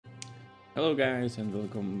Hello guys and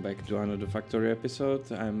welcome back to another Factorio episode.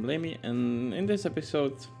 I'm Blameme, and in this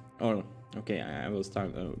episode, I will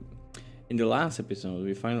start. In the last episode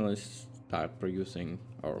we finally start producing,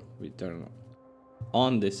 or we turn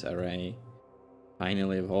on this array.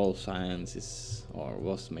 Finally whole science is or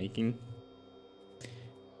was making.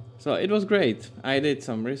 So it was great. I did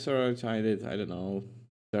some research. I don't know,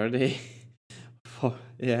 30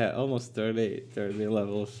 almost 30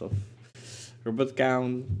 levels of robot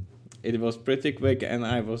count. It was pretty quick, and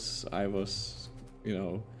I was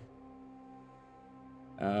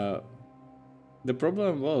the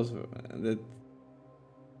problem was that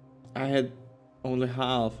I had only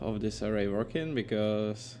half of this array working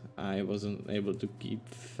because I wasn't able to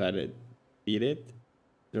feed it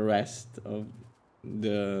the rest of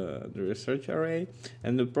the research array.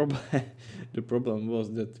 And the problem the problem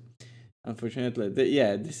was that unfortunately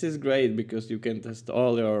this is great because you can test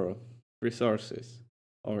all your resources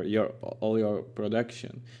or all your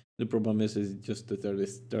production. The problem is just the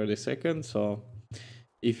 30 seconds. So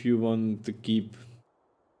if you want to keep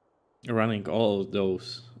running all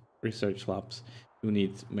those research labs, you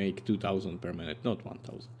need to make 2000 per minute, not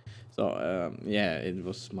 1000. So it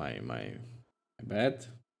was my bad.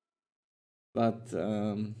 But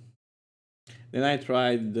then I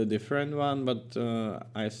tried the different one, but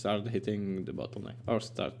I started hitting the bottleneck, or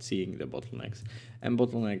start seeing the bottlenecks. And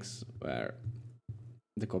bottlenecks were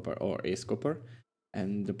the copper, or is copper.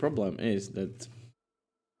 And the problem is that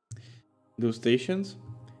those stations,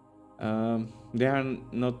 they are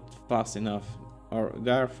not fast enough, or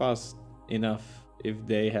they are fast enough if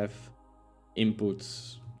they have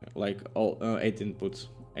inputs, like all 8 inputs,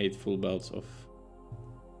 8 full belts of,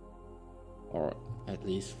 or at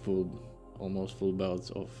least almost full belts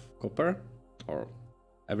of copper, or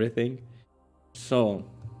everything. So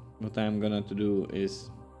what I'm gonna to do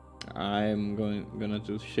is I'm gonna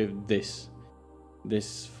to shift this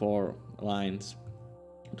 4 lines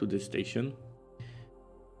to this station.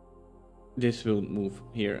 This will move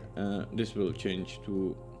here. This will change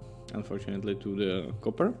to, unfortunately, to the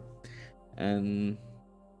copper. And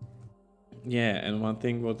and one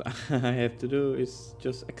thing what I have to do is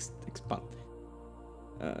just expand.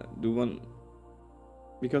 Do one,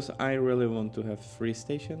 because I really want to have 3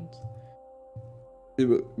 stations.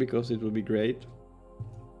 Because it will be great.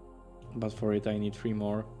 But for it I need 3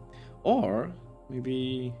 more. Or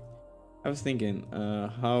maybe I was thinking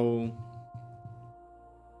how.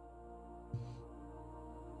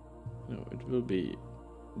 No, it will be,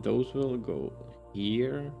 those will go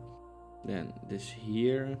here, then this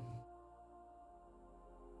here,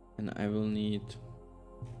 and I will need.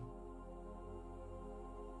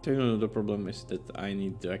 The problem is that I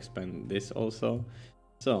need to expand this also.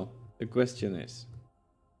 So the question is,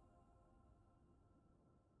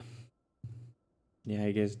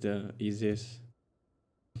 I guess the easiest,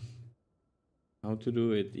 how to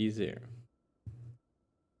do it easier.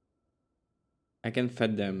 I can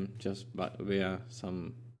fed them just via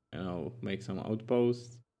some, make some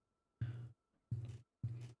outposts.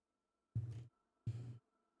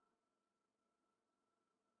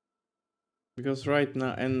 Because right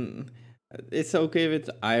now, and it's okay with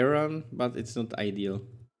iron, but it's not ideal.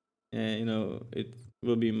 It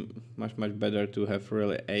will be much better to have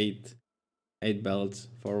really 8 belts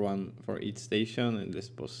for each station, and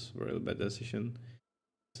this was a really bad decision.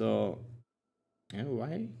 So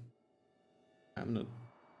why I'm not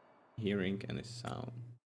hearing any sound?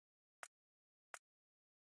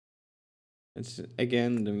 It's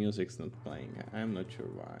again, the music's not playing. I'm not sure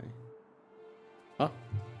why. Oh,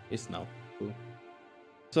 it's now. Cool.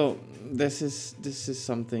 So this is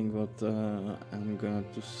something what I'm going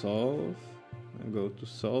to solve.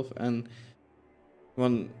 And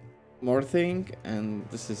one more thing, and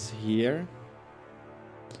this is here.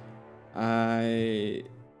 I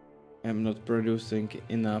am not producing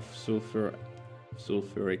enough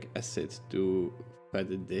sulfuric acid to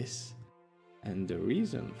fed this, and the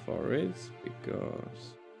reason for it is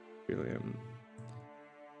because William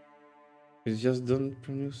is just not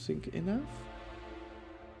producing enough.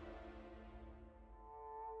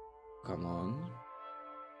 Come on.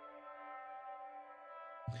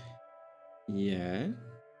 Yeah.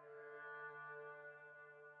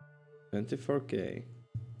 24k.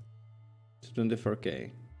 It's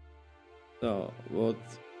 24k. So what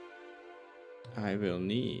I will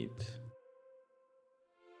need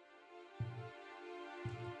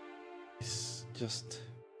is just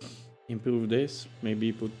improve this.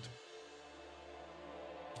 Maybe put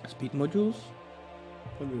speed modules.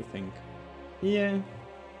 What do you think? Yeah.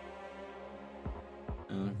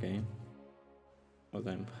 Okay. But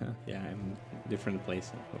I'm I'm different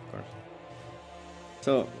place, of course.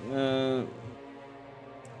 So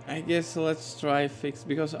I guess let's try fix,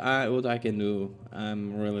 because what I can do,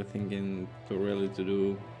 I'm really thinking to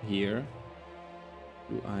do here.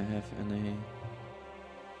 Do I have any?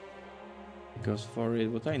 Because for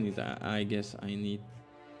it, what I need, I guess I need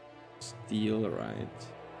steel, right?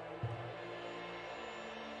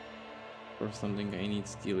 For something I need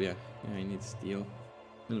steel, yeah, I need steel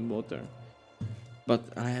and water. But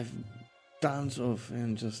I have tons of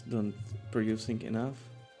and just don't producing enough.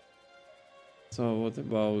 So what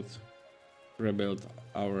about rebuild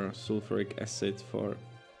our sulfuric acid for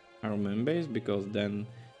our Megabase, because then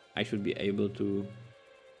I should be able to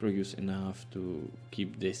produce enough to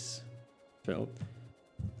keep this filled.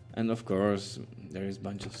 And of course there is a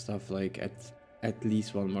bunch of stuff like at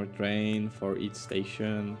least one more train for each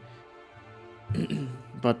station.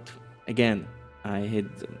 But again, I had,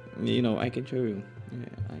 you know, I can show you,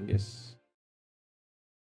 I guess,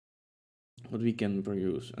 what we can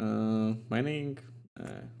produce. Mining,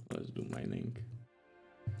 let's do mining.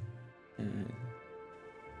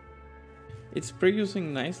 It's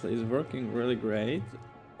producing nicely, it's working really great.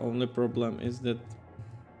 Only problem is that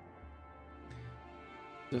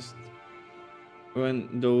just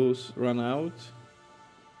when those run out,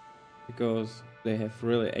 because they have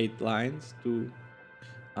really 8 lines to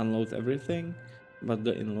unload everything, but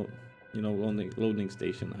the loading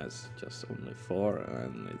station has just only 4,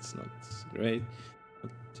 and it's not great.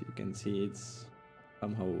 But you can see it's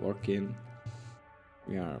somehow working.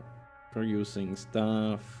 We are producing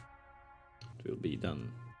stuff. It will be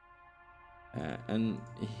done. And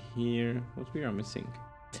here, what we are missing?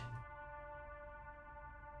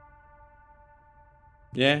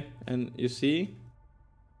 Yeah, and you see,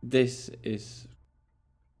 this is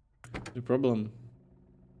the problem.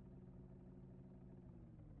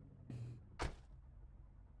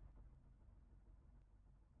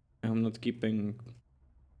 I'm not keeping.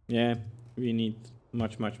 Yeah, we need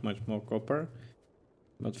much more copper.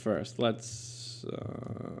 But first, let's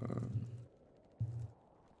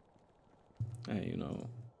you know,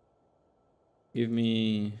 give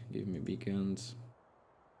me beacons.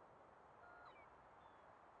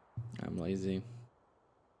 I'm lazy.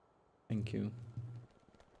 Thank you.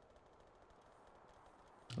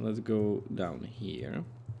 Let's go down here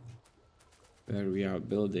where we are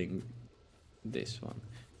building this one.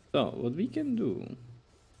 So what we can do,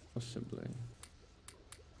 possibly,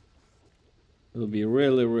 it will be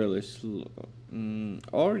really slow,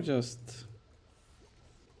 or just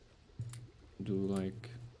do like,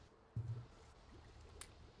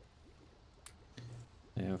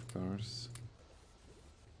 yeah, of course.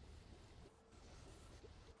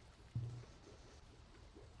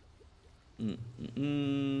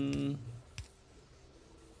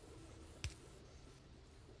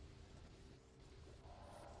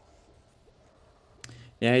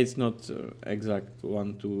 Yeah, it's not exact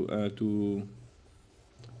 2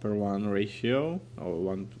 per 1 ratio, or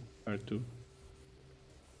 1 per 2,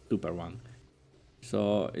 2 per 1.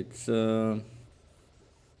 So it's yeah,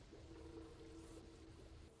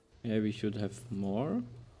 we should have more.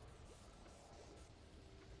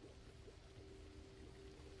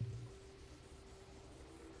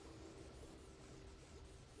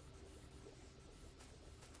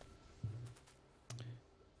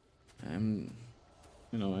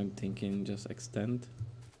 I'm thinking just extend.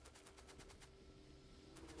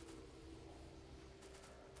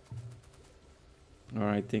 Or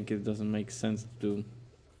I think it doesn't make sense to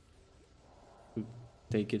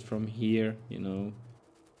take it from here, you know.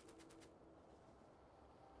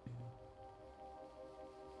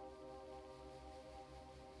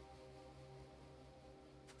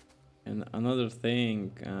 And another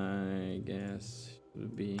thing, I guess,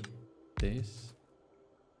 would be this.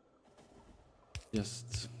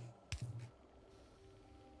 Just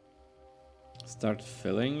start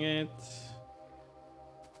filling it.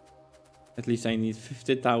 At least I need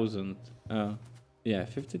 50,000. Yeah,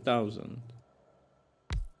 50,000.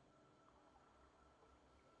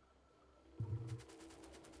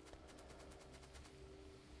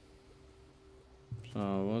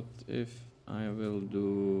 So what if I will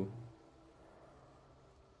do...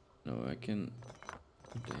 No, I can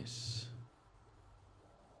do this.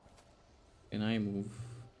 Can I move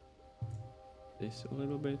this a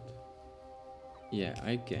little bit? Yeah,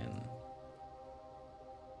 I can.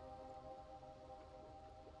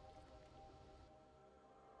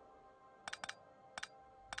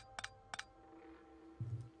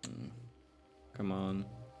 Come on.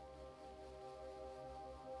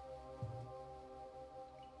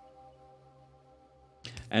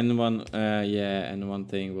 And one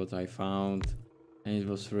thing what I found, and it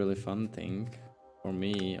was really fun thing for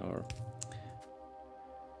me, or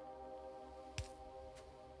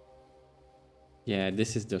Yeah,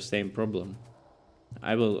 this is the same problem.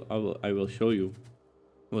 I will show you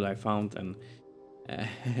what I found, and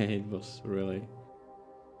it was really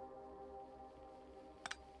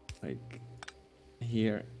like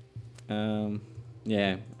here.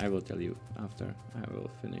 Yeah, I will tell you after I will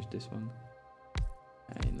finish this one.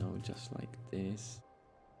 I know, just like this.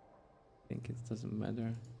 I think it doesn't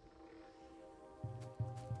matter.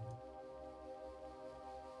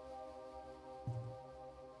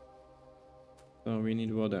 So we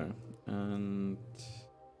need water, and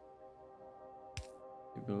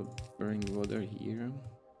we will bring water here.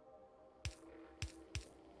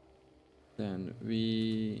 Then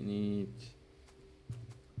we need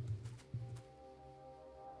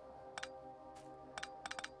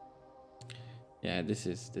yeah, this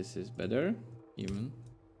is better, even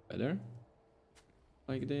better.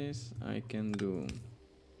 Like this, I can do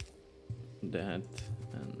that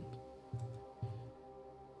and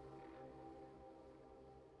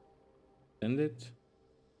send it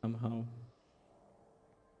somehow.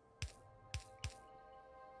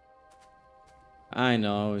 I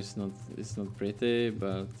know it's not pretty,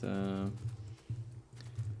 but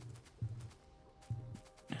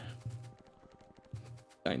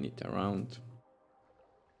I need around.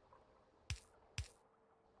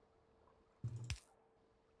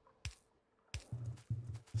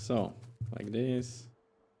 So like this,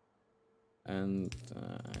 and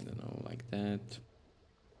I don't know, like that.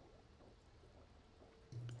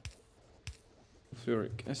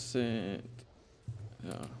 Sulfuric acid,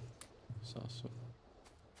 yeah, so.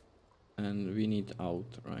 And we need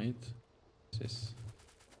out, right? This is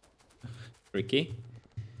tricky.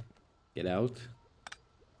 Get out.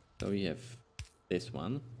 So we have this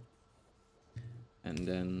one, and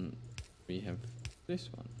then we have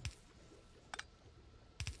this one.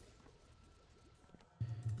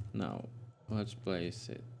 Now let's place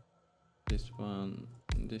it. This one,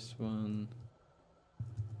 and this one,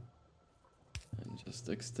 and just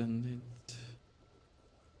extend it.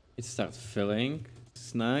 It starts filling.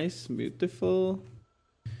 It's nice, beautiful.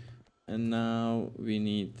 And now we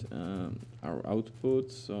need our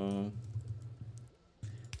output. So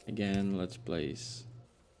again, let's place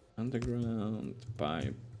underground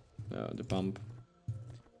pipe, the pump.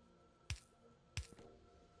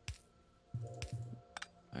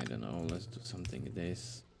 I don't know, let's do something like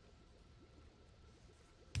this.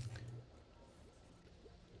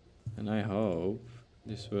 And I hope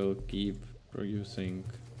this will keep producing.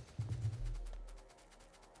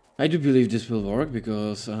 I do believe this will work,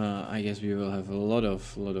 because I guess we will have a lot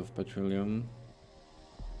of petroleum.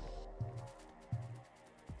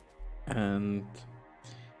 And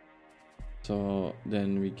so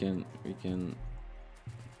then we can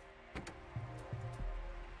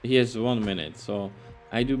here's 1 minute. So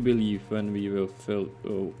I do believe when we will fill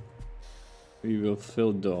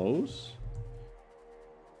those.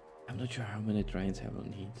 I'm not sure how many trains I will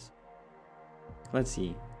need. Let's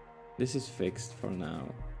see. This is fixed for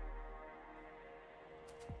now.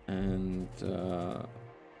 And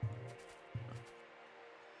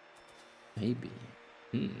maybe.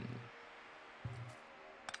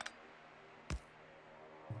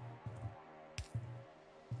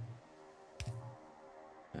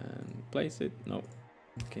 And place it. No.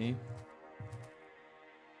 Okay.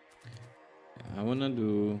 I wanna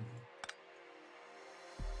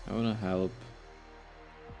help.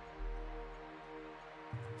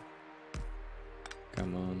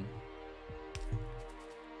 Come on.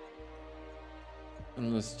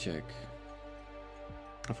 And let's check.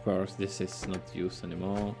 Of course, this is not used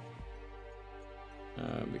anymore.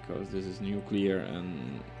 Because this is nuclear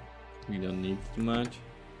and we don't need too much.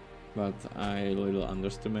 But I a little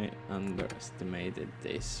underestimated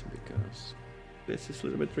this, because this is a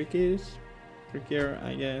little bit trickier,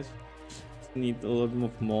 I guess. Need a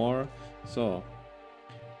lot more. So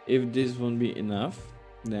if this won't be enough,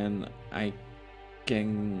 then I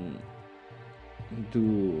can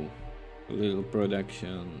do a little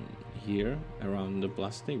production here around the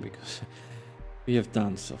plastic, because we have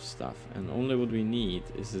tons of stuff, and only what we need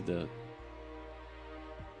is the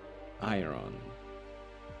iron,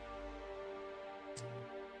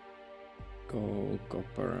 coal,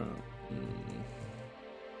 copper,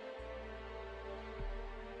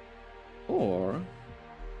 or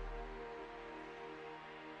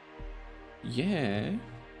yeah,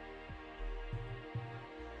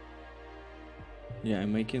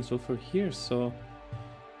 I'm making sulfur here. So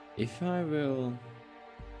if I will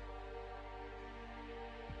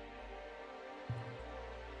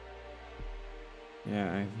I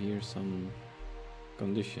have here some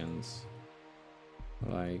conditions,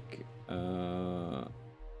 like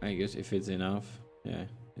I guess if it's enough,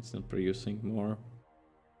 It's not producing more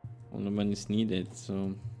only when it's needed.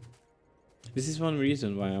 So this is one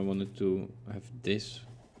reason why I wanted to have this.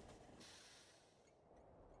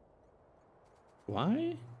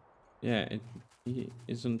 Why? Yeah, he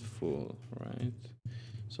isn't full, right?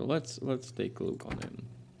 So let's take a look on him.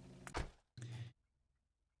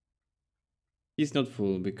 He's not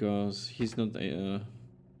full because he's not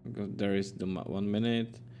because there is the 1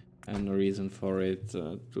 minute and a reason for it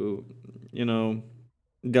to, you know,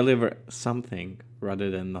 deliver something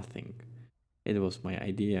rather than nothing. It was my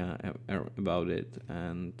idea about it,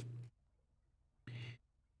 and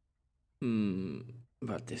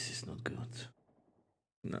but this is not good.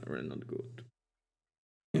 Not really not good.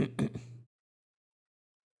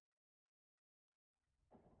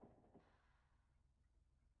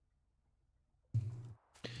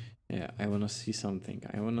 Yeah, I wanna see something.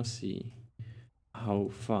 I wanna see how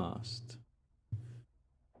fast.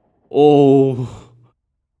 Oh,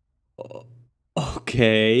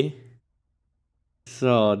 okay.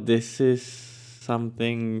 So this is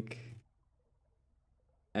something.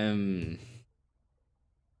 You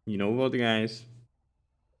know what, guys?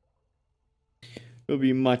 It'll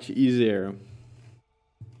be much easier.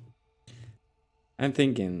 I'm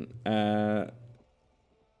thinking.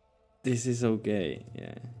 This is okay.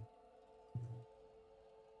 Yeah.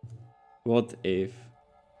 What if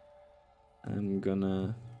I'm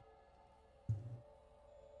gonna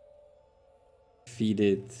feed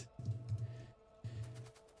it?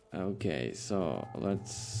 Okay, so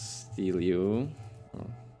let's steal you.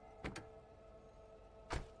 Oh.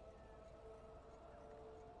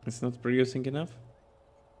 It's not producing enough.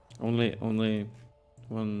 Only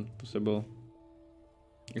one possible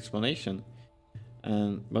explanation.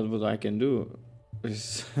 And but what I can do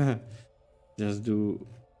is just do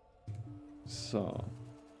so.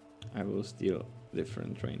 I will steal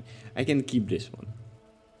different train. I can keep this one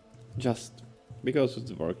just because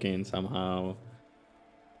it's working somehow.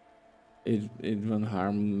 It won't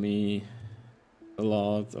harm me a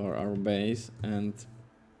lot or our base, and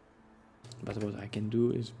but what I can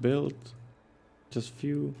do is build just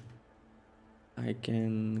few. I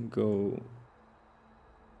can go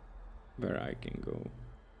where I can go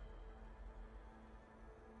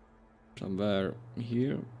somewhere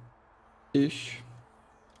here ish.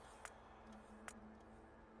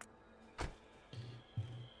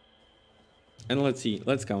 And let's see,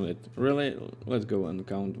 let's count it. Really, let's go and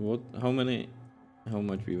count how much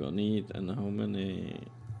we will need and how many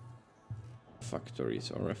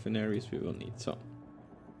factories or refineries we will need. So,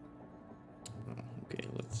 okay,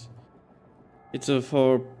 it's a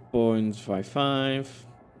 4.55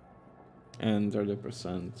 and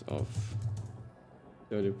 30% of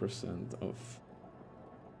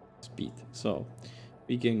speed. So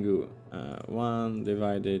we can go 1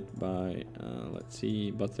 divided by let's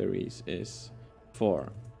see, batteries is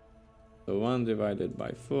 4. So 1 divided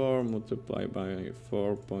by 4 multiplied by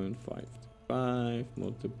 4.55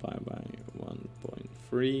 multiplied by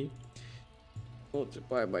 1.3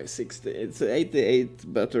 multiplied by 60. It's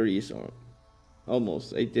 88 batteries, or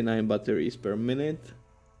almost 89 batteries per minute.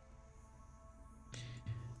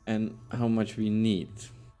 And how much we need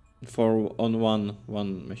for on one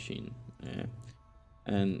machine. Yeah.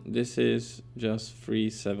 And this is just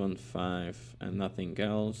 375 and nothing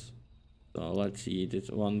else. So let's see, it's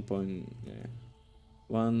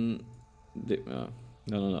 1.1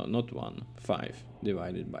 no, not 1, 5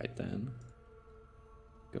 divided by 10,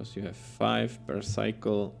 because you have 5 per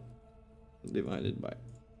cycle divided by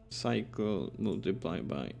cycle multiplied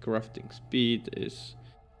by crafting speed is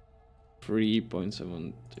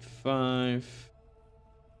 3.75.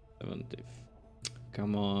 70.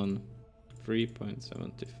 Come on.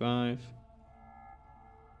 3.75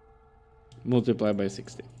 multiplied by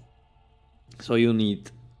 60. So you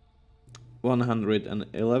need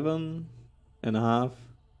 111 and a half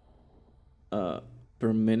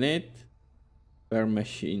per minute per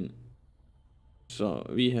machine. So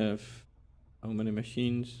we have how many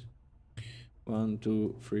machines? 1,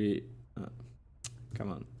 2, 3.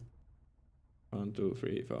 Come on. 1, 2,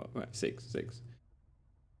 3, 4, 5, 6.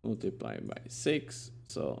 Multiplied by 6,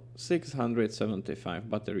 so 675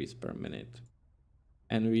 batteries per minute,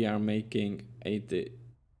 and we are making 80.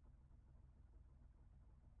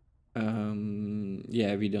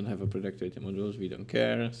 Yeah, we don't have a productivity modules, we don't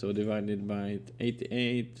care, so divided by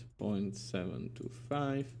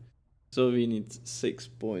 88.725, so we need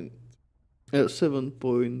 7.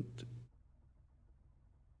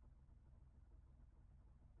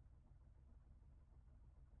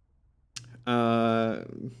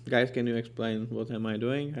 Guys, can you explain what am I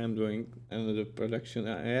doing? I'm doing another production.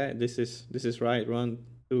 Yeah, this is right. 1,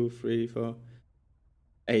 2, 3, 4.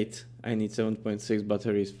 8. I need 7.6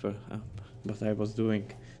 batteries per. But I was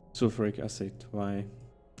doing sulfuric acid. Why?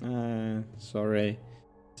 Sorry.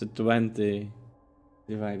 It's a 20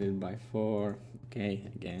 divided by 4. Okay,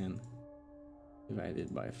 again.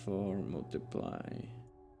 Divided by 4, multiply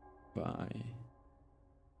by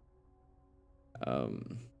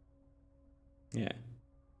yeah,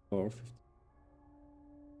 450.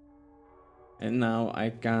 And now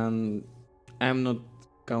I'm not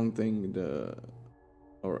counting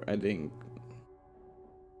or adding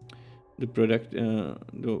the product, the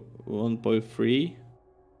 1.3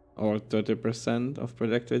 or 30% of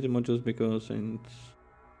productivity modules, because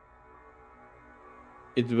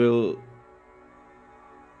it will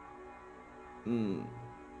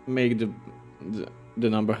make the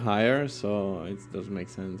number higher, so it does make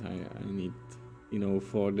sense. I need,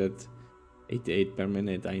 for that 88 per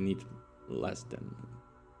minute, I need less than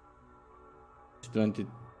 20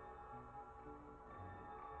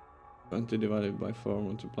 divided by 4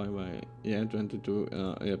 multiplied by 22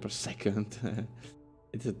 per second.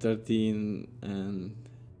 It's a 13 and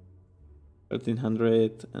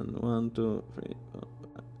 1300 and 1 2 3 4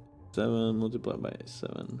 5 7 multiplied by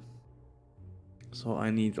 7. So I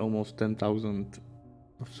need almost 10,000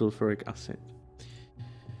 of sulfuric acid.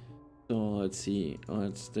 So let's see.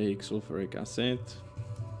 Let's take sulfuric acid.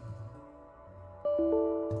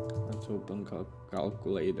 Let's open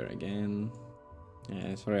calculator again.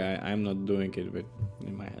 Sorry, I'm not doing it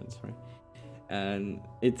in my head. Sorry. And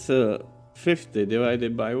it's 50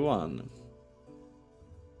 divided by 1.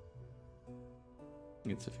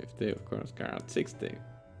 It's a 50, of course. Carat 60.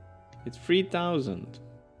 It's 3,000.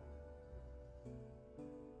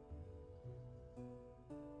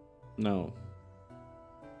 No.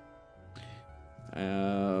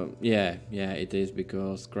 Yeah, it is,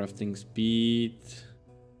 because crafting speed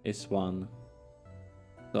is 1.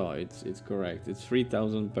 So it's correct. It's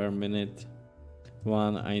 3,000 per minute.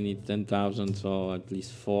 1, I need 10,000, so at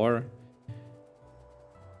least 4.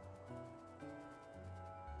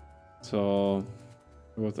 So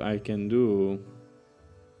what I can do,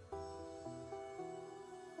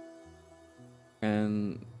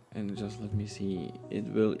 and just let me see, it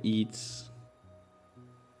will eat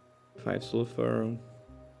 5 sulfur.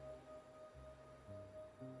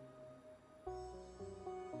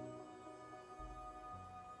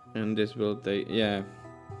 And this will take, yeah.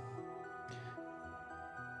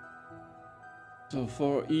 So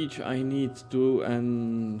for each I need 2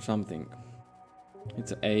 and something.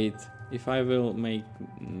 It's 8. If I will make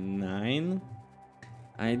 9,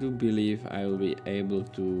 I do believe I will be able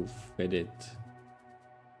to fit it.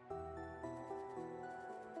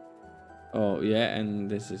 Oh yeah, and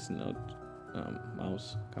this is not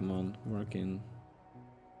mouse. Come on, working.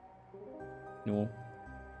 No.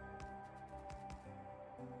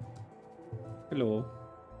 Hello.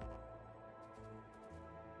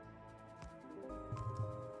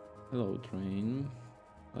 Hello, train.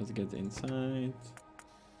 Let's get inside.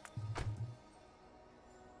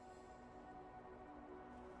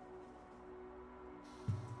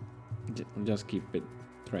 Just keep it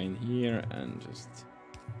train here and just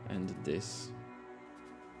end this.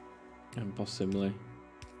 And possibly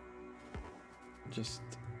just,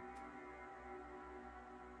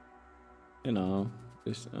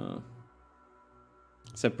 just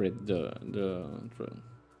separate the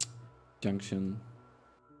junction.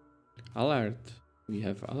 Alert. We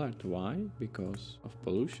have alert. Why? Because of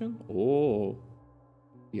pollution? Oh,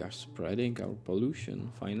 we are spreading our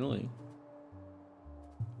pollution finally.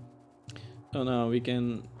 So now we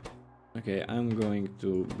can. Okay, I'm going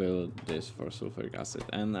to build this for sulfuric acid,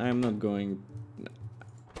 and I'm not going.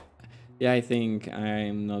 Yeah, I think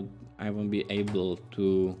I won't be able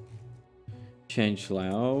to change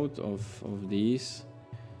layout of these.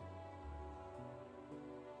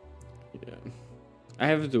 Yeah. I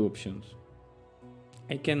have 2 options.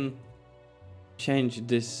 I can change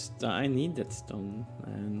this. I need that stone,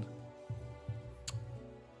 man.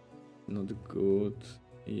 Not good.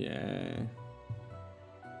 Yeah.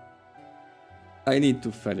 I need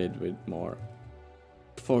to fill it with more.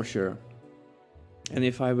 For sure. And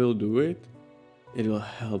if I will do it, it will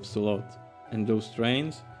help a lot. And those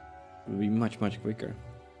trains will be much quicker.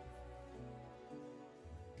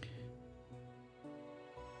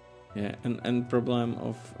 Yeah, and problem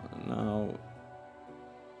of now,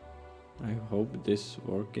 I hope this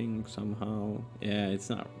working somehow. Yeah, it's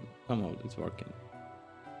not, somehow it's working.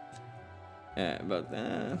 Yeah, but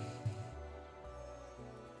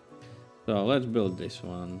so let's build this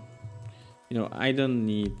one. I don't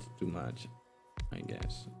need too much, I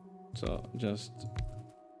guess. So just,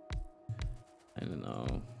 I don't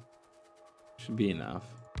know, should be enough,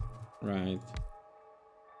 right?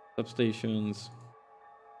 substations.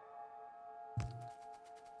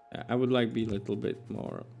 I would like be a little bit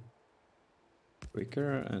more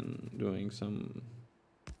quicker and doing some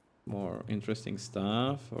more interesting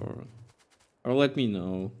stuff, or let me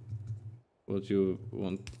know what you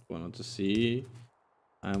wanted to see.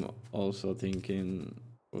 I'm also thinking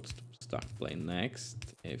what to start playing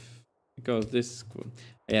next, because this,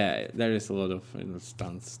 yeah, there is a lot of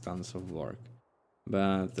tons of work,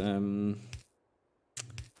 but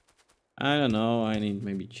I don't know. I need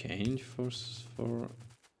maybe change for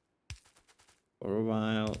a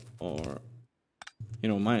while, or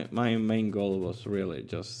my main goal was really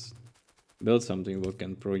just build something that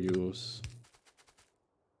can produce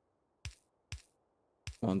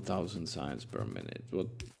 1000 signs per minute. What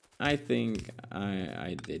I think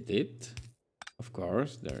I did it. Of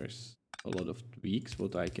course, there's a lot of tweaks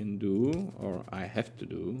what I can do, or I have to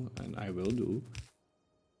do, and I will do.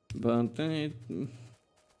 But it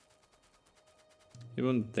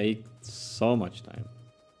won't take so much time.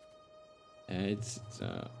 It's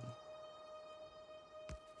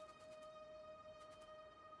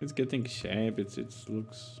getting shape. It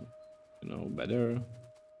looks, better.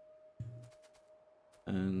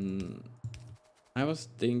 And I was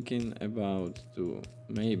thinking about to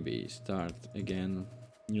maybe start again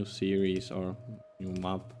new series or new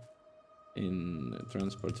map in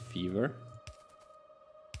Transport Fever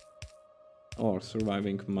or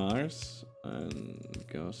Surviving Mars, and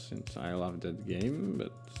because since I love that game,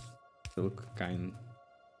 but still kind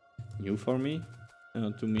new for me,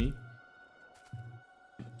 to me.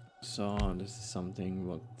 So this is something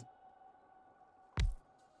what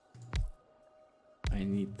I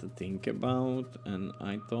need to think about, and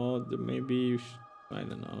I thought that maybe you should, I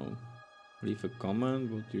don't know, leave a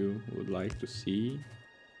comment what you would like to see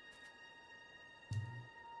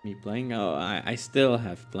me playing. Oh, I still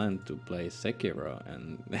have planned to play Sekiro,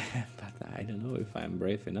 and but I don't know if I'm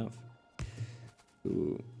brave enough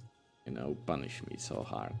to, punish me so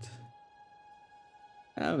hard.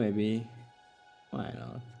 Maybe, why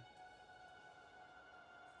not?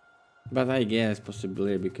 But I guess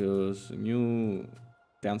possibly because new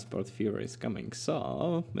Transport Fever is coming,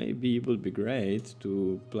 so maybe it would be great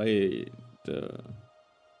to play the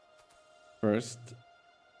first.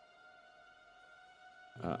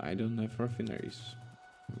 I don't have refineries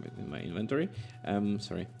in my inventory.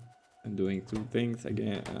 Sorry, I'm doing two things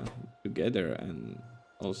again together and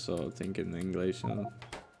also thinking English.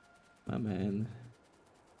 My man,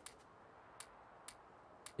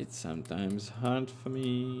 it's sometimes hard for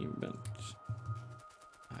me, but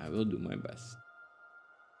I will do my best.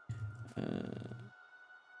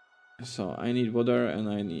 So I need water, and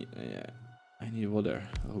I need water.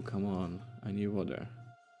 Oh, come on, I need water.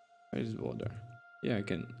 Where is water? Yeah,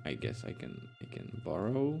 I guess I can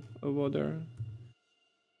borrow a water.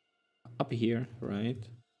 Up here, right?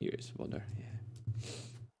 Here is water, yeah.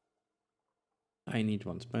 I need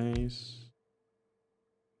one space.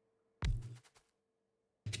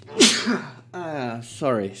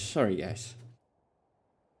 Sorry guys.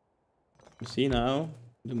 You see now,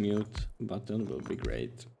 the mute button will be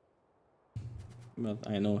great. But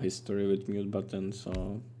I know history with mute button,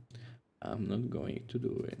 so I'm not going to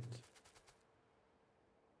do it.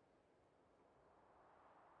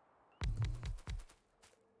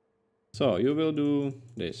 So you will do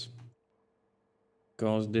this,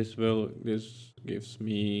 because this gives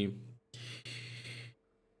me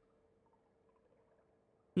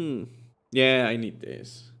yeah, I need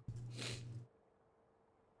this.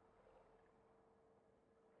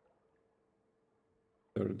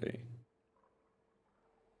 Thursday.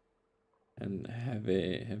 And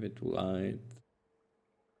heavy to light.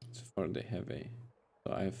 It's for the heavy.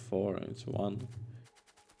 So I have 4 and it's 1.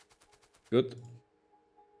 Good.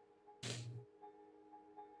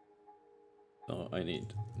 So I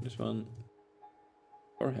need this one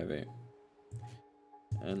for heavy.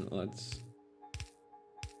 And let's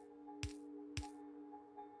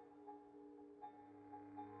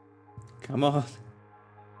come on.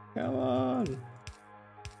 Come on.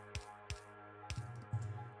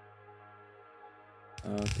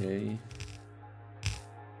 Okay.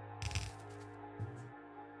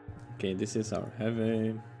 Okay, this is our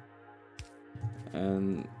heavy.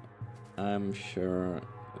 And I'm sure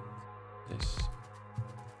this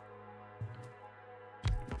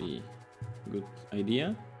would be a good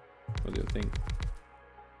idea. What do you think?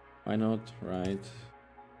 Why not, right?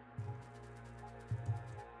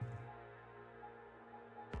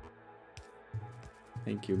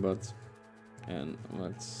 Thank you, but and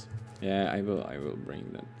let's, yeah, I will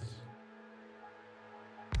bring that.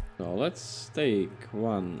 So let's take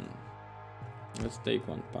one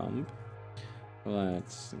pump,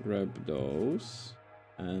 Let's grab those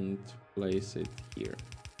and place it here.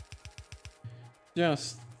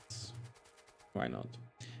 Just why not?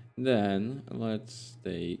 Then let's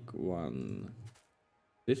take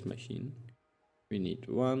this machine. We need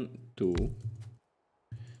 1, 2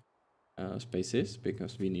 spaces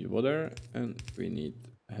because we need water and we need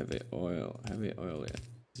heavy oil. Heavy oil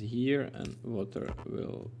is here and water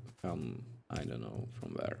will come, I don't know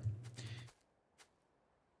from where.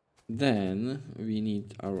 Then we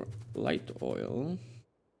need our light oil,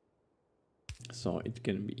 so it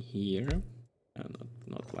can be here,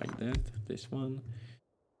 not like that. This one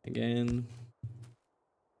again.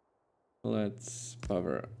 Let's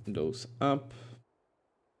power those up,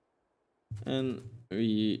 and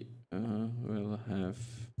we will have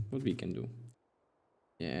what we can do.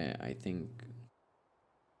 Yeah, I think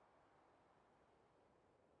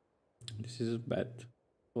this is a bad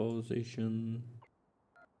position.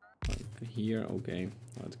 Like here, okay.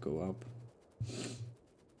 Let's go up.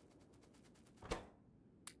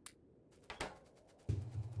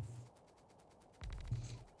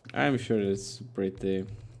 I'm sure it's pretty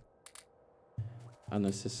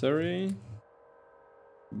unnecessary,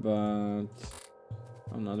 but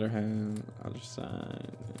on the other hand, other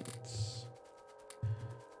side, it's,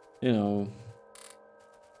 you know,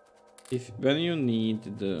 when you need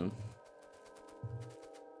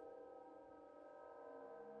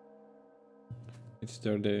it's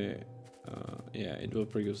 30, yeah, it will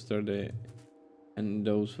produce 30, and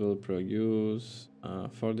those will produce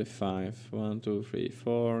 45, 1, 2, 3,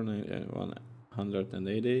 4,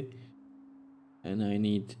 180, and I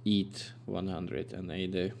need eat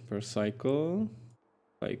 180 per cycle.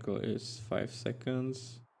 Cycle is 5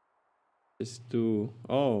 seconds. This 2,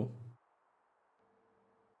 oh,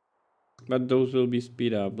 but those will be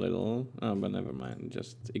speed up little. Oh, but never mind,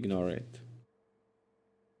 just ignore it.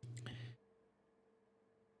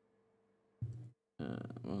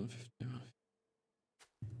 150.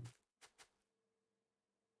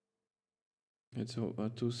 It's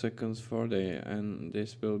 2 seconds for the, and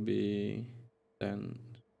this will be 10.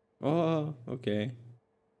 Oh, okay.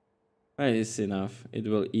 It's enough. It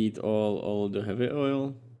will eat all the heavy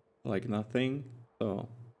oil like nothing. So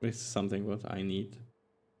this is something what I need.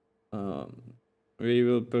 We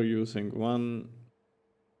will producing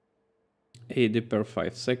 180 per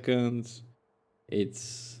 5 seconds.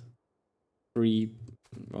 It's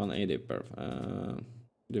 180 per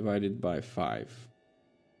divided by 5.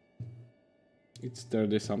 It's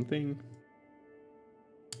 30 something.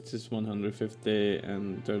 This is 150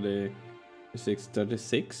 and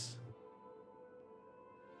 36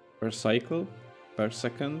 per cycle per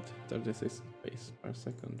second. 36 space per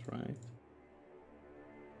second, right?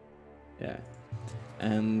 Yeah.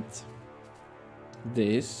 And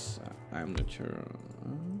this, I'm not sure.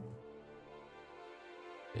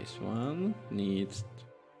 This one needs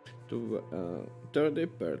to 30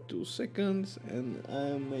 per 2 seconds, and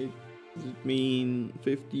I made it mean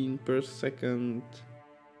 15 per second,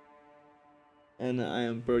 and I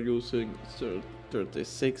am producing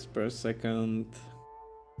 36 per second,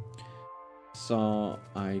 so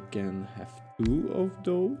I can have 2 of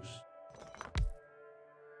those,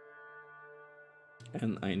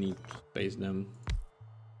 and I need to space them.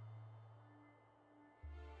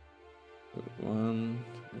 1,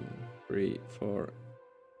 2, 3, 4.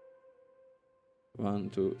 1,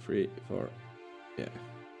 2, 3, 4. Yeah,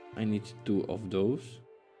 I need 2 of those.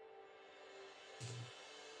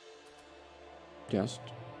 Just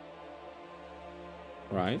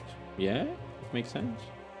right. Yeah, it makes sense.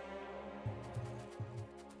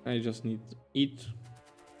 I just need to eat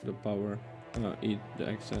the power, eat the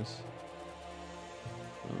excess.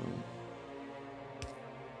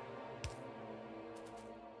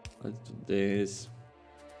 Let's do this.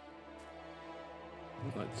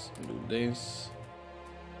 Let's do this.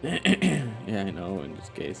 Yeah, I know, in this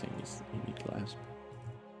case I need clasp.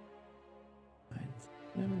 Right.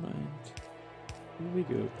 Never mind. It'll be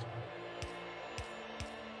good.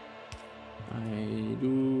 I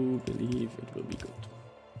do believe it will be good.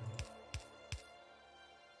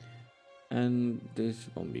 And this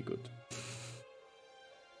won't be good.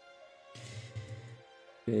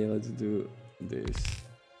 Okay, let's do this.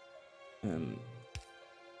 And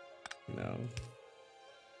no.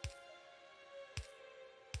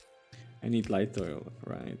 I need light oil,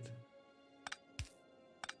 right?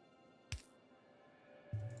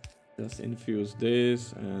 Just infuse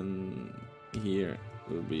this, and here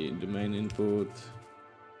will be the main input.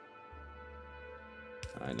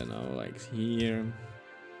 I don't know, like here.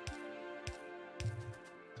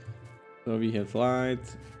 So we have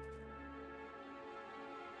light.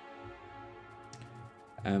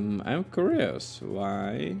 I'm curious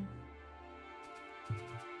why.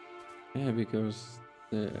 Yeah, because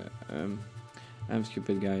the I'm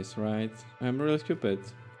stupid, guys, right? I'm really stupid.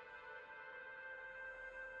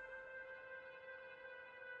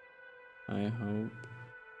 I hope.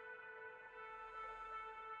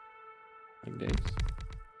 Like this.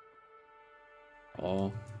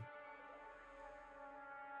 Oh.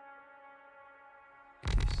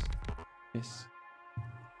 Yes.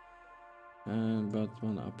 And but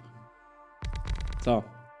one up. So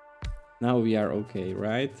now we are okay,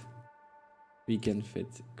 right? We can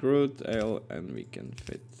fit crude oil and we can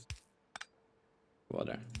fit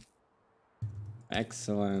water.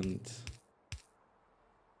 Excellent.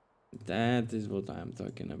 That is what I'm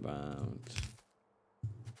talking about.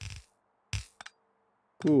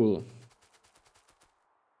 Cool.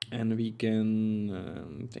 And we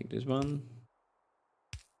can take this one,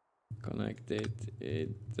 connect it. I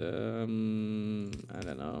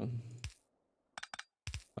don't know,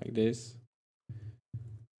 like this.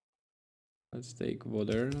 Let's take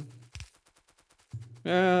water.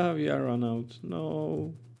 Yeah, we are run out.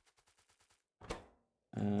 No.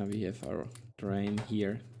 We have our drain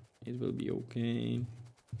here. It will be okay.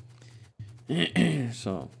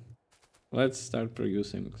 So let's start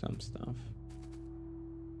producing some stuff.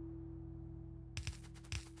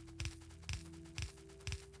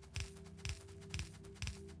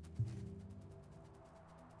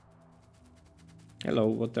 Hello,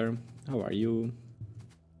 water. How are you?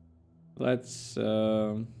 Let's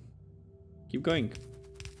keep going.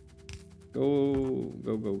 Go,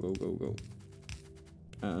 go, go, go, go, go.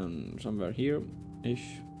 And somewhere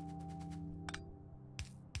here-ish.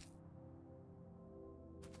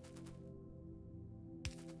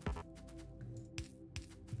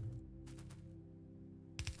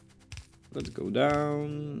 Let's go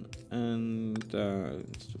down, and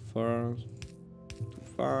it's too far.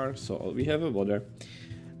 So we have a water.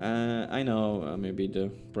 I know maybe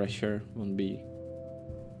the pressure won't be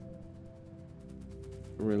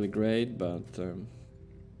really great, but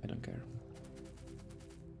I don't care.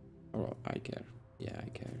 Or I care. Yeah, I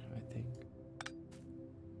care, I think.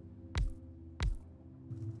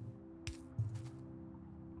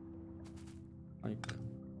 Like,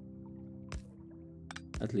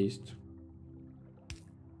 at least.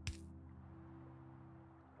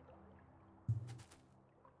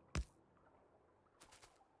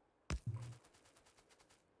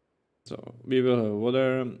 So we will have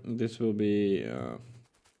water. This will be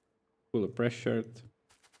full of pressured.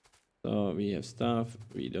 So we have stuff.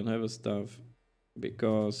 We don't have a stuff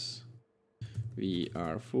because we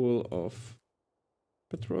are full of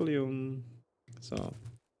petroleum. So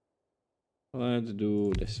let's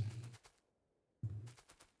do this.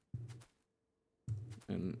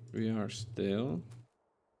 And we are still.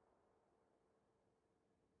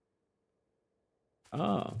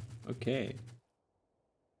 Ah, okay.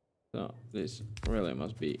 So this really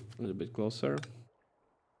must be a little bit closer.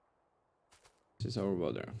 This is our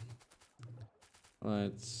water.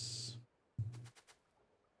 Let's,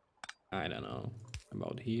 I don't know,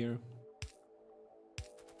 about here.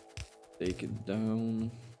 Take it down.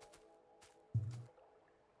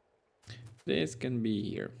 This can be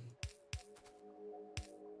here.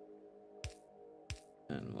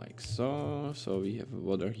 And like so. So we have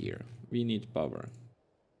water here. We need power.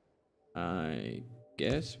 I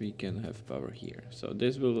guess we can have power here. So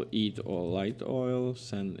this will eat all light oil,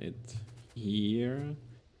 send it here.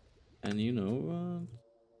 And you know what?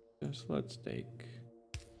 Just let's take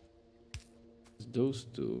those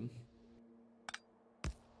two.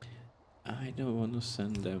 I don't want to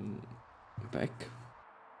send them back.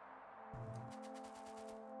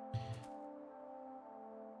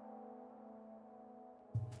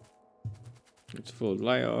 It's full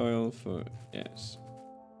light oil for, yes.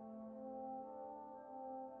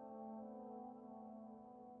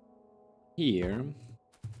 Here,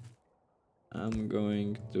 I'm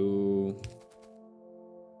going to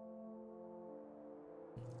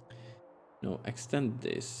extend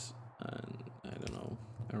this, and I don't know,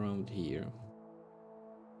 around here,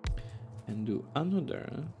 and do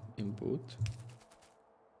another input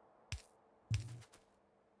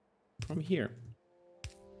from here,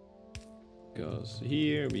 because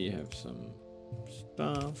here we have some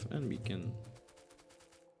stuff and we can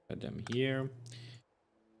add them here.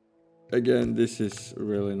 Again, this is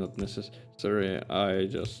really not necessary. I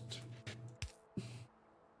just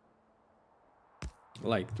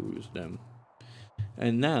like to use them.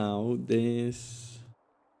 And now this,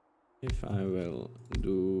 if I will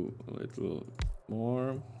do a little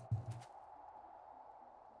more.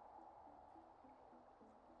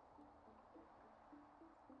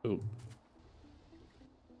 So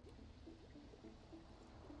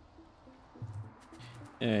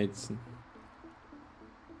Yeah, it's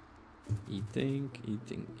eating.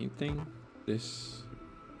 This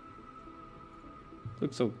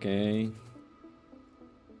looks okay.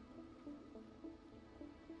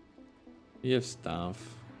 We have stuff.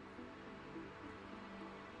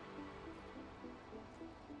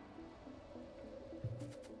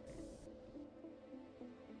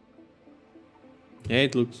 Yeah,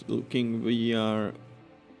 it looking. We are.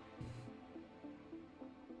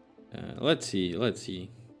 Let's see.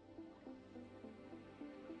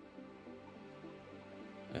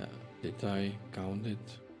 Did I count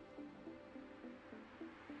it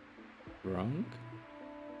wrong?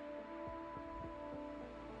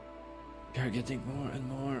 We are getting more and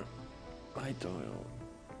more light oil.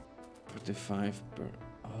 45 per.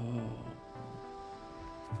 Oh.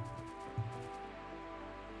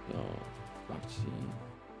 So let's see.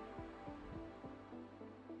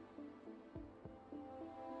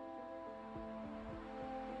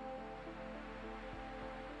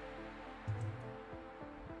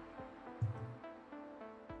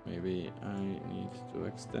 Maybe I need to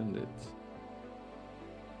extend it.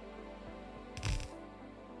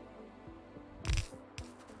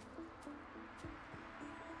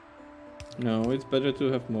 No, it's better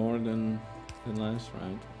to have more than less,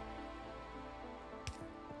 right?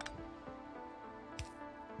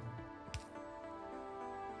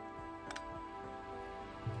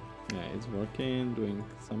 Yeah, it's working, doing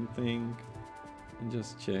something. And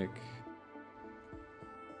just check.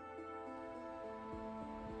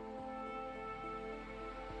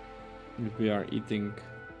 If we are eating.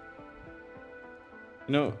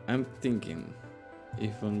 You know, I'm thinking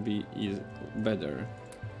if 1B is better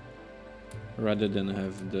rather than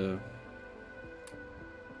have the.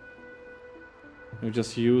 You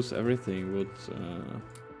just use everything. But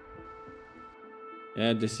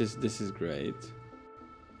yeah, this is great.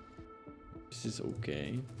 This is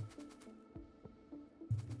okay.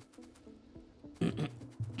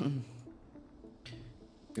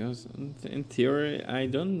 Because in theory, I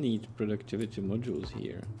don't need productivity modules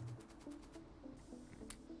here.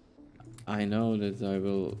 I know that I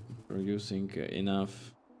will producing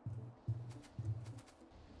enough.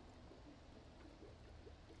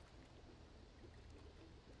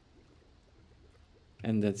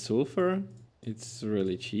 And that sulfur, it's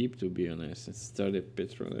really cheap, to be honest. It's 30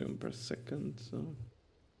 petroleum per second. So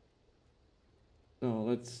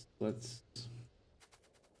let's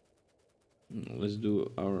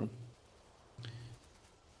do our.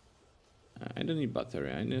 I don't need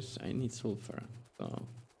battery. I need sulfur. So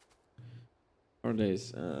for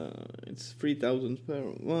this, it's 3,000 per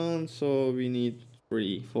one. So we need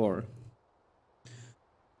 4.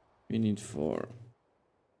 We need 4.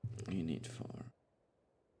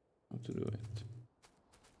 How to do it?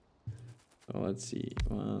 So let's see.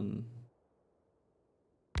 1,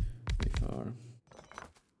 3, 4.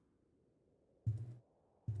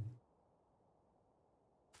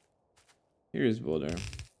 Here is water.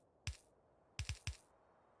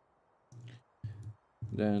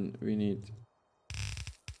 Then we need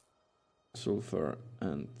sulfur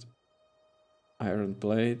and iron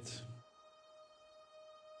plate.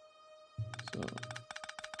 So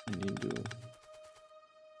I need to do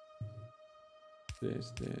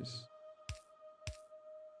this.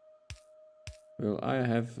 Well, I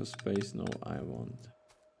have a space. No, I want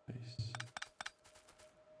space.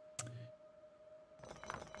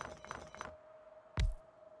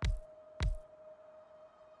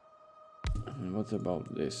 And what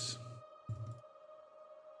about this?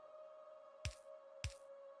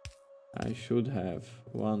 I should have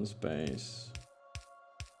one space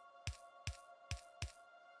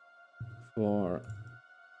for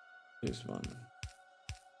this one.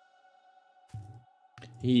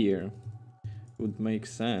 Here would make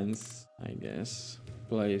sense, I guess.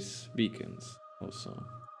 Place beacons also.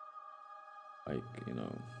 Like, you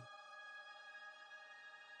know.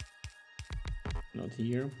 Not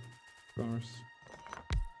here, of course.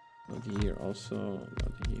 Not here also,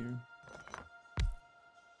 not here.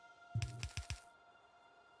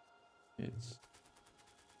 It's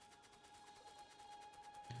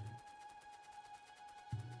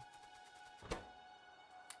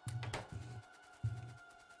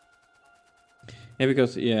yeah,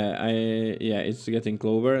 because it's getting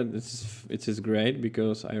closer. It is great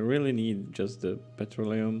because I really need just the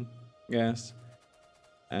petroleum gas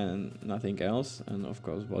and nothing else, and of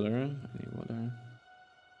course water. I need water.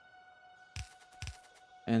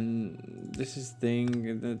 And this is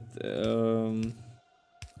thing that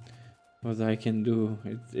what I can do.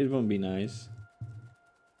 It won't be nice.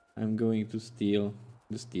 I'm going to steal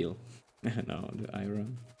the steel. No, the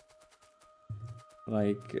iron.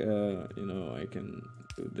 Like you know, I can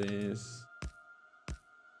do this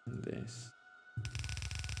and this.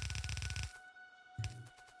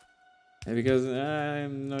 Because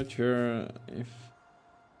I'm not sure if...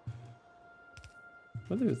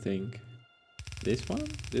 What do you think? This one?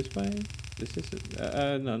 This way? This is it.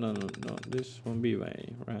 No. This won't be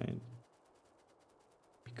way, right?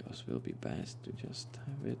 Because it will be best to just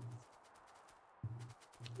have it.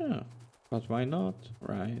 Yeah, but why not,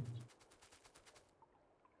 right?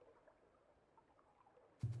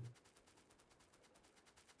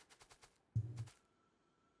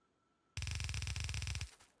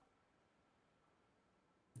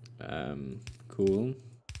 Cool.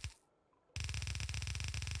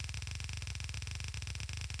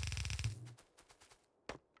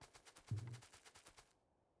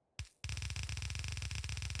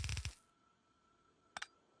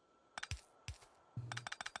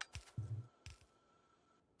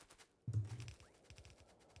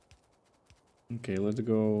 Okay, let's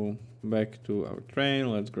go back to our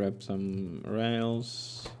train. Let's grab some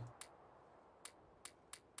rails.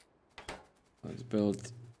 Let's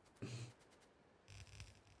build.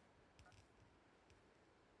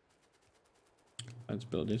 Let's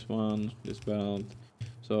build this one, this belt.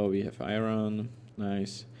 So we have iron,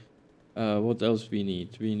 nice. What else we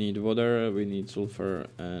need? We need water, we need sulfur,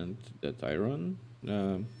 and that iron.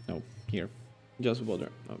 No, here, just water.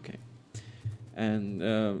 Okay.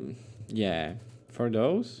 And yeah, for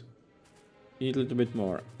those, we need a little bit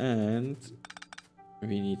more, and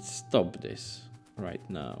we need to stop this right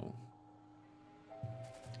now.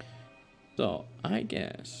 So I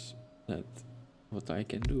guess that what I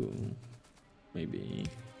can do, maybe.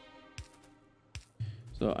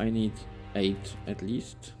 So I need 8 at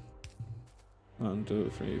least. 1, 2,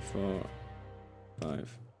 3, 4,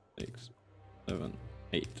 5, 6, 7,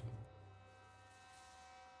 8.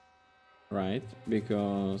 Right?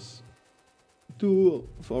 Because 2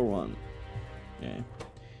 for 1. Yeah.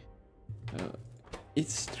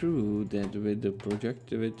 It's true that with the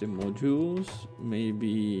project, with the modules,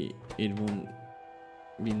 maybe it won't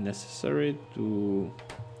be necessary to...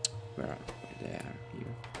 Where are they? They are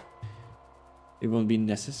here. It won't be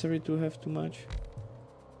necessary to have too much.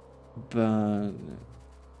 But...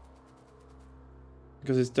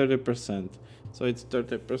 Because it's 30%. So it's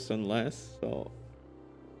 30% less. So...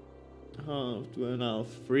 half, 2.5,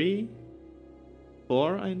 3?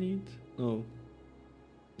 4 I need? No.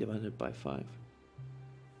 Divided by 5.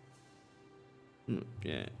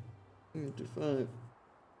 Yeah. 5.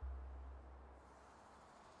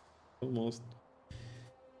 Almost.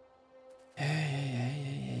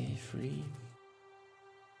 Hey, 3.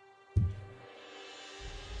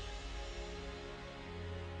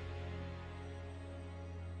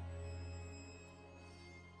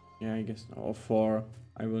 Yeah, I guess. Or 4.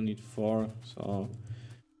 I will need 4. So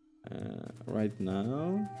right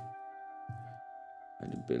now, I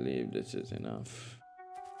believe this is enough.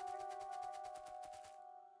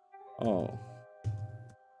 Oh.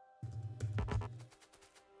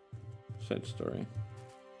 Sad story.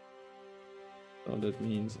 So that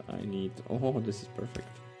means I need... Oh, this is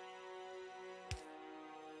perfect.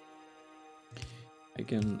 I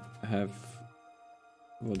can have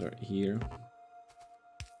water here.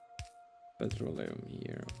 Petroleum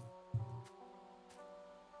here.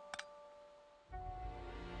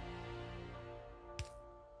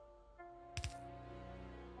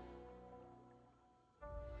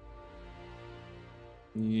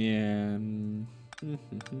 Yeah.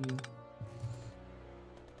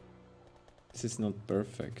 This is not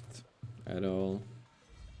perfect at all.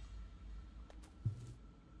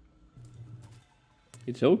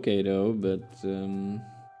 It's okay though, but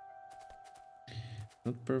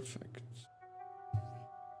not perfect.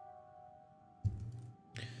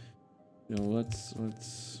 No, let's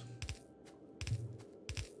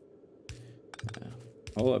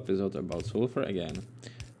whole episode about sulfur again.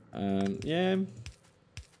 Yeah.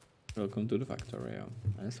 Welcome to the Factorio,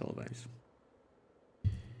 as always.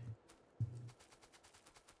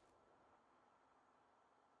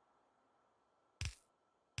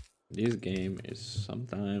 This game is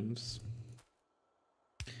sometimes...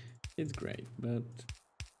 It's great, but...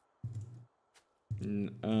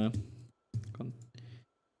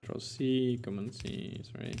 Control C, Command C,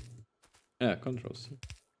 sorry. Control C.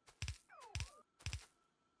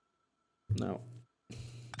 Now.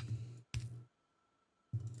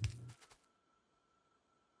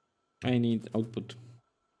 I need output.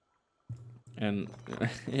 And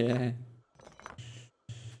yeah.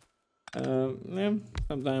 Yeah,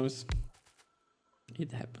 sometimes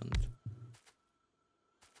it happened.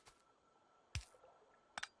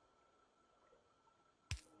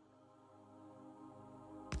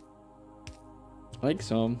 Like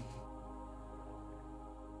so.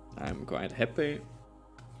 I'm quite happy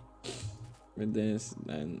with this.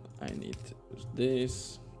 Then I need to use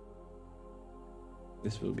this.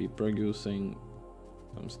 This will be producing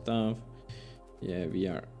some stuff. Yeah, we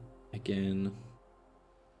are again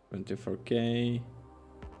 24K.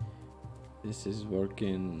 This is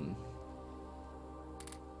working.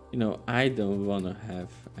 You know, I don't want to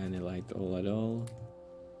have any light all at all.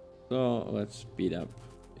 So let's speed up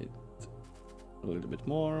it a little bit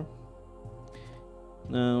more.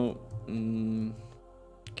 Now, can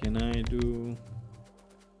I do...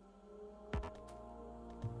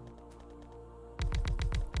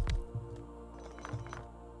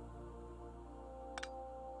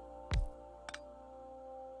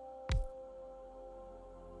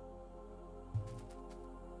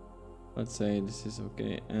 Let's say this is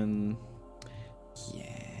okay, and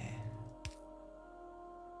yeah.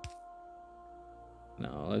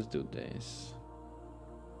 Now let's do this.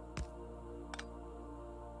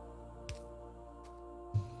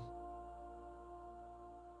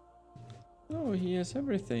 Oh, he has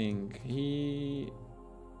everything. He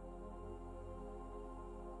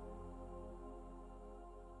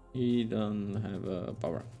don't have a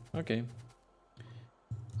power. Okay.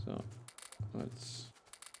 So let's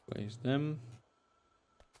place them.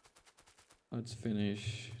 Let's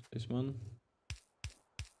finish this one.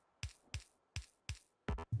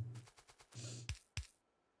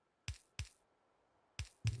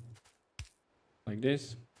 Like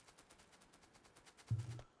this.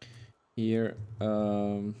 Here, we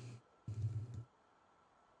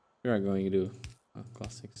are going to do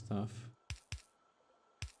classic stuff.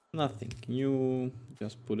 Nothing new,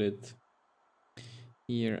 just put it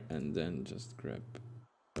here and then just grab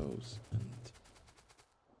those and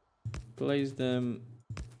place them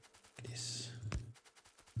like this.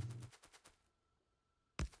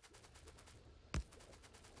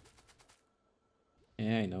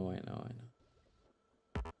 Yeah, I know.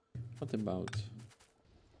 What about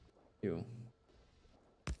you?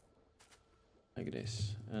 Like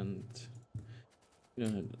this, and we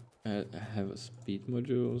don't have a speed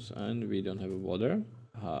modules, and we don't have a water.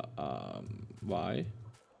 Why?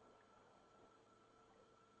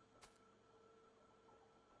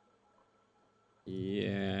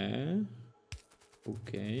 Yeah.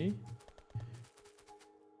 Okay.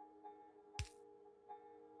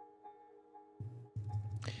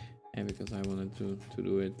 And because I wanted to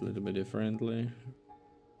do it a little bit differently,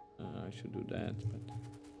 I should do that, but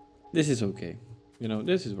this is okay. You know,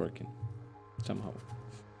 this is working somehow.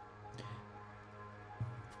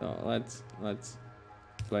 So let's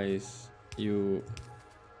place you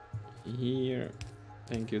here.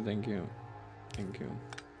 Thank you.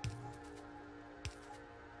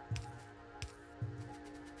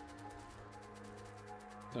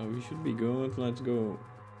 So we should be good. Let's go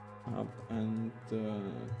up and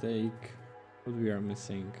take what we are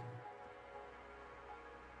missing.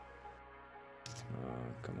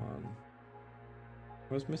 Come on.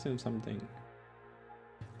 I was missing something.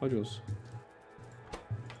 Modules.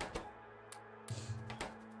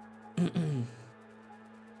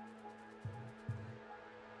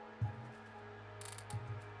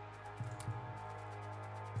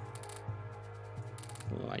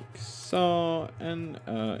 Like so, and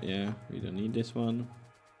yeah, we don't need this one.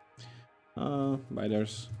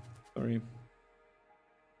 Biters, sorry.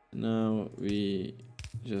 Now we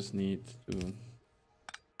just need to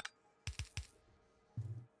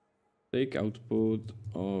take output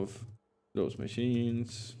of those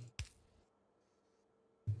machines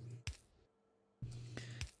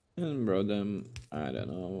and brought them, I don't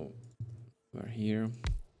know, we're here,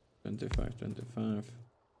 25.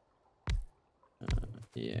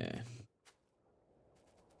 Yeah.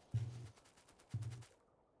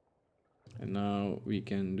 And now we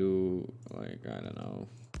can do, like, I don't know.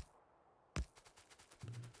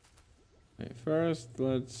 Okay, first,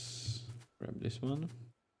 let's grab this one.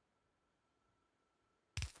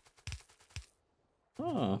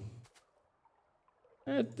 Oh,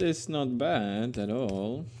 that is not bad at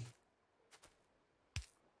all.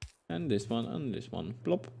 And this one,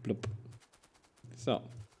 plop, plop. So,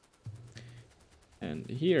 and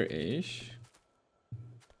here is,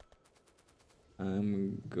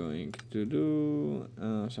 I'm going to do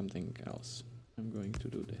something else. I'm going to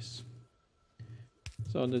do this.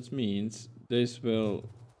 So that means this will,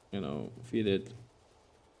 you know, feed it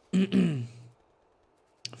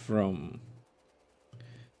from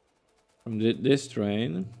this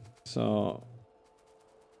train. So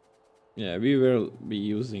yeah, we will be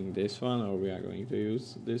using this one, or we are going to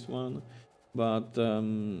use this one, but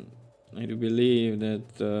I do believe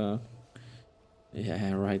that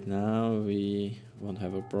Yeah, right now we won't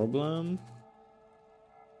have a problem.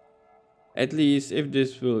 At least if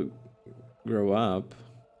this will grow up,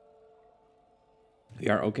 we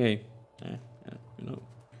are okay. Yeah, you know.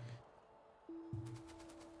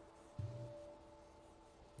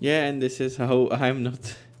 Yeah, and this is how I'm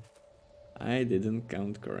not. I didn't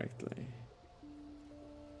count correctly.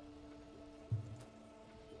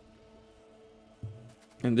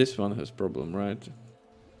 And this one has problem, right?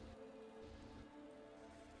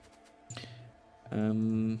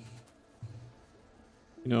 You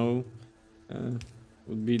know,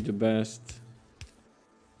 would be the best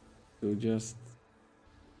to just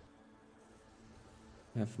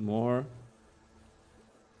have more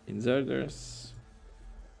inserters.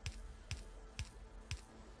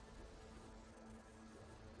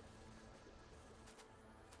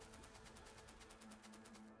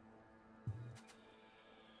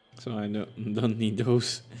 So I don't need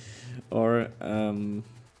those. Or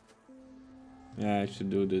yeah, I should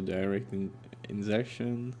do the direct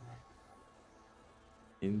insertion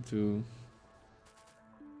into.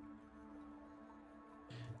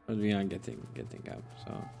 But we are getting up.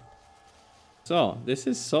 So this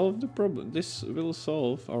is solved the problem. This will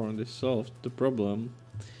solve, or this solved the problem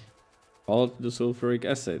called the sulfuric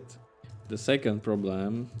acid. The second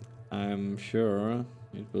problem, I'm sure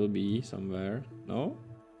it will be somewhere. No?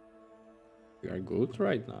 We are good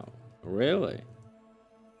right now. Really?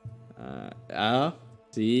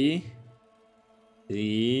 See?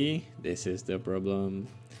 See? This is the problem.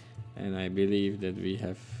 And I believe that we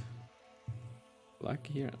have luck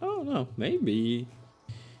here. Oh no, maybe.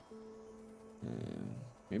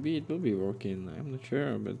 Maybe it will be working. I'm not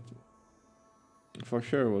sure, but for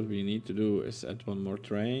sure what we need to do is add one more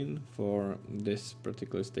train for this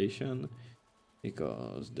particular station,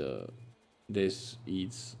 because this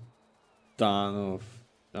eats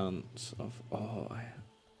tons of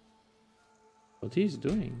what he's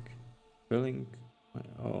doing, filling.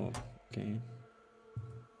 Oh, okay.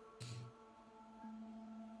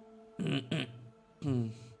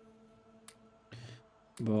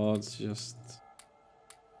 But just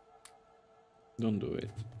don't do it,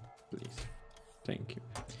 please. Thank you.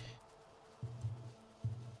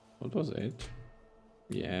 What was it?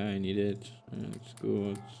 Yeah, I need it. It's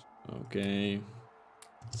good. Okay.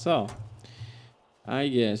 So, I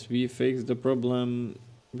guess we fixed the problem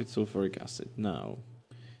with sulfuric acid now.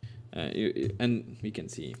 And we can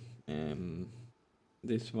see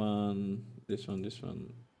this one, this one, this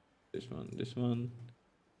one, this one, this one.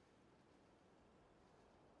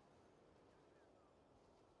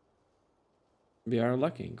 We are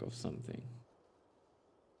lacking of something.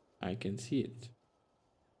 I can see it.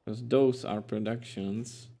 Because those are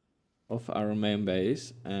productions of our main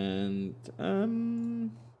base, and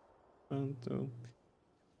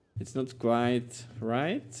it's not quite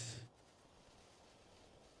right.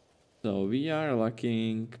 So we are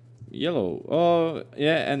lacking yellow. Oh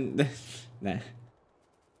yeah, and nah.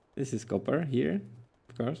 This is copper here.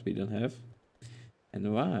 Of course we don't have.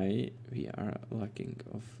 And why we are lacking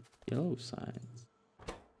of yellow signs?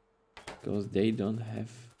 Because they don't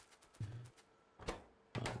have.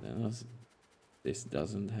 This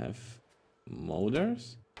doesn't have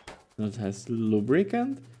motors. It has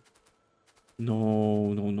lubricant.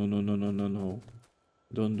 No.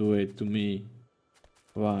 Don't do it to me.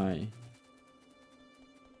 Why?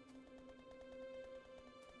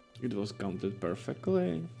 It was counted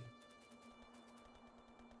perfectly.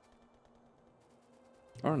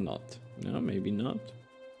 Or not. No, maybe not.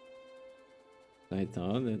 I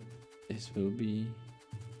thought that this will be...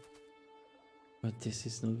 But this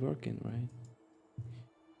is not working, right?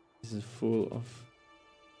 This is full of...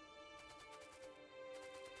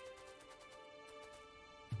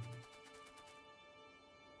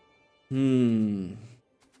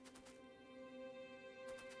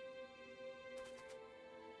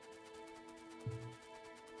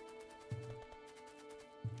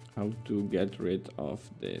 How to get rid of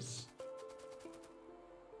this?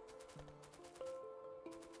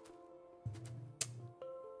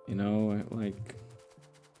 You know, like...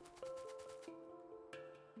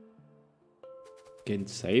 Can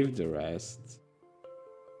save the rest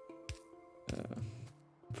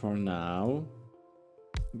for now,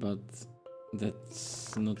 but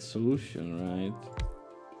that's not solution, right?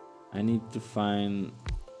 I need to find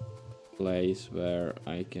a place where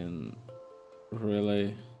I can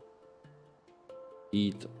really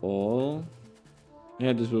eat all.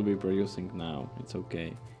 Yeah, this will be producing now. It's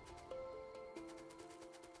okay.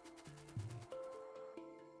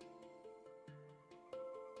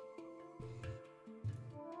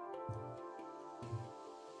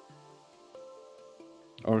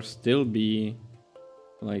 Or still be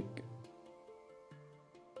like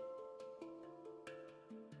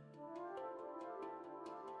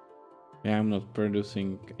yeah, I'm not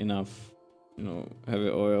producing enough, you know, heavy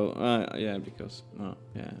oil. Yeah, because no,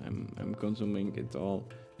 yeah, I'm consuming it all.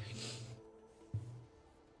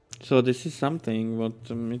 So this is something, but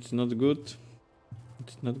it's not good.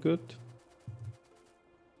 It's not good.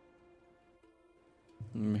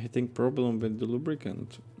 I'm hitting problem with the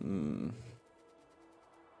lubricant.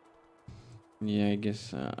 Yeah, I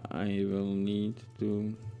guess I will need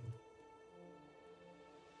to.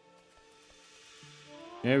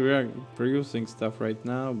 Yeah, we are producing stuff right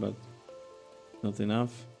now, but not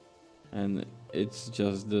enough. And it's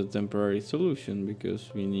just the temporary solution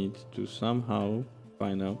because we need to somehow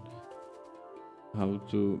find out how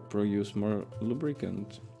to produce more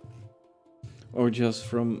lubricant. Or just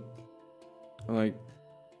from like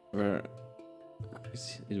where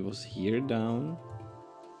it was here down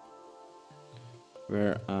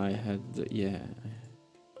where I had the, yeah,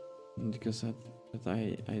 because that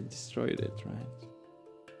I destroyed it, right?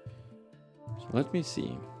 So let me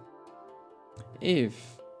see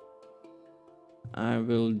if I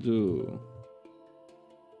will do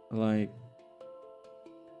like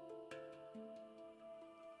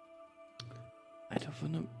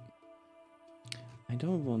I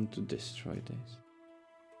don't want to destroy this.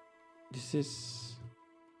 This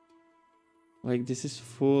is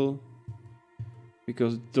full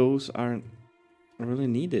because those aren't really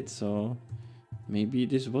needed, so maybe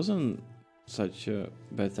this wasn't such a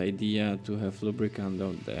bad idea to have lubricant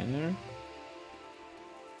down there.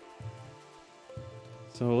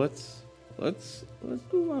 So let's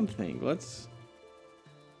do one thing. Let's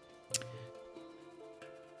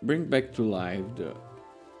bring back to life the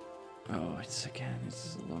it's a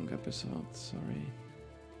long episode, sorry.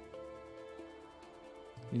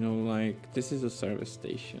 You know, like this is a service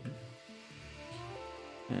station.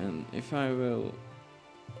 And if I will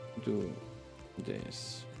do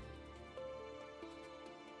this,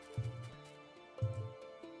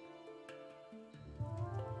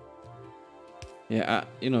 yeah,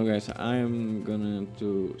 you know, guys, I'm gonna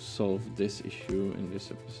to solve this issue in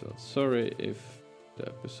this episode. Sorry if the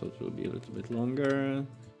episode will be a little bit longer.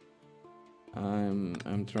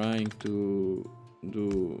 I'm trying to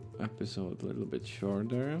do episode a little bit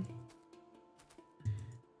shorter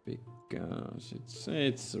because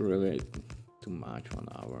it's really too much, 1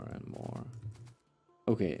 hour and more.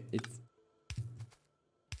 Okay, it's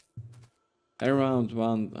around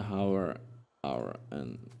 1 hour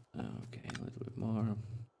and okay, a little bit more.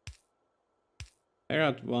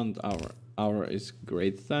 Around 1 hour is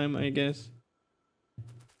great time, I guess,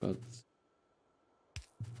 but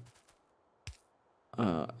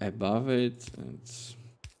above it, it's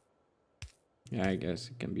yeah, I guess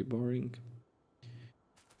it can be boring.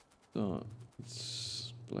 So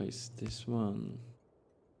let's place this one.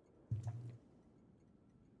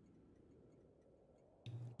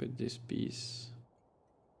 Put this piece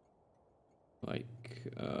like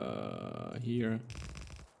here.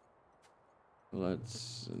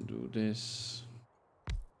 Let's do this.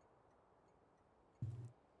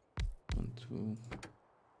 1, 2.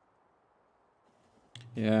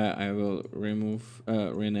 Yeah, I will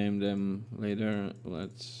rename them later.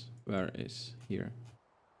 Where is here?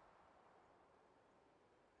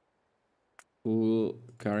 Full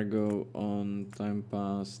cargo on time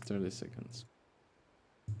pass 30 seconds.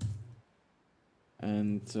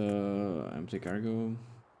 And empty cargo.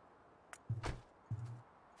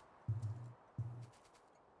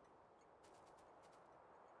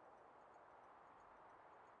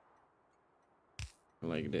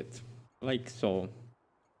 Like that. Like so.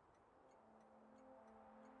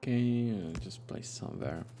 Okay, just place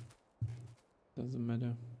somewhere. Doesn't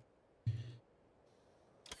matter.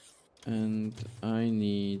 And I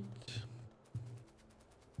need...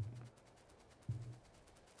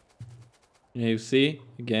 Yeah, you see?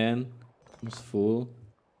 Again, almost full.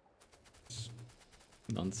 It's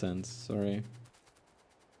nonsense, sorry.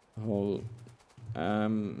 Whole...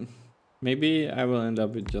 maybe I will end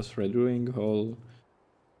up with just redoing whole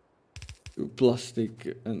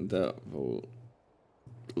plastic and the whole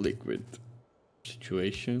liquid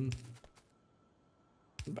situation.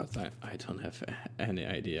 But I don't have any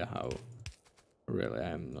idea how. Really,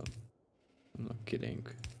 I'm not kidding.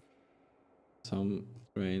 Some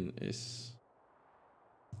train is...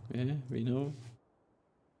 Yeah, we know.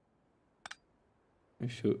 You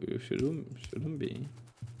shouldn't be.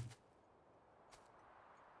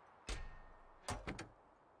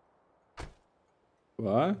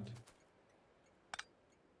 What?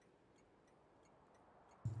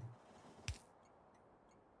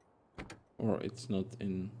 Or it's not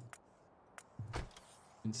in...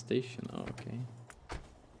 In station, oh, okay.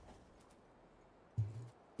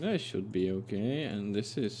 That should be okay. And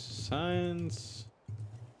this is science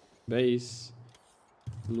base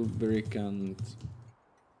lubricant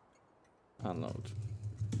unload.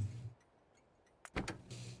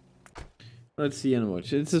 Let's see and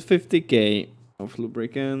watch. It's a 50k of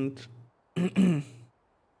lubricant.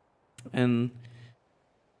 And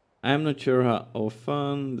I'm not sure how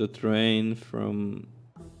often the train from...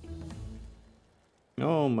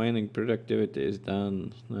 Oh, mining productivity is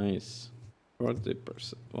done. Nice.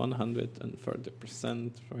 40%,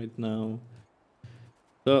 130% right now.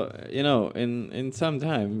 So, you know, in some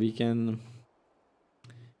time we can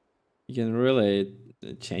really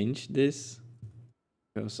change this,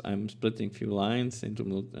 because I'm splitting few lines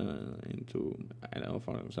into I don't know,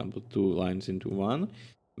 for example, 2 lines into 1,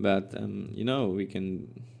 but you know, we can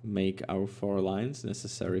make our 4 lines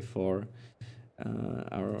necessary for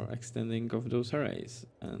our extending of those arrays,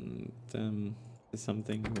 and it's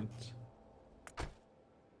something that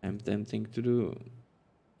I'm tempting to do.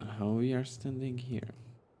 How we are standing here?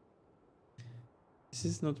 This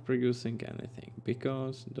is not producing anything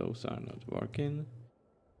because those are not working.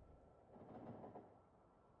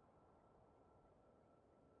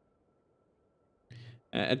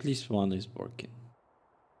 At least one is working.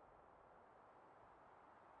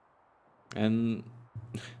 And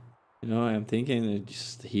you know, I'm thinking that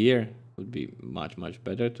just here would be much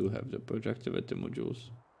better to have the productivity modules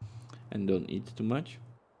and don't eat too much.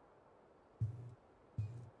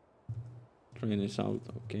 Train is out,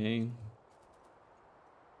 okay.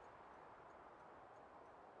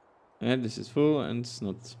 And this is full and it's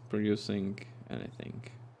not producing anything.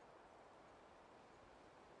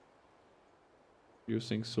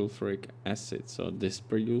 Using sulfuric acid, so this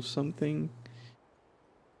produced something.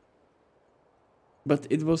 But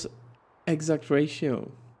it was exact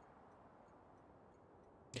ratio.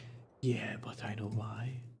 Yeah, but I know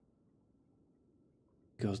why.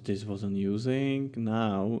 Because this wasn't using.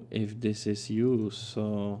 Now, if this is used,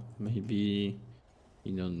 so maybe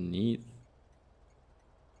you don't need.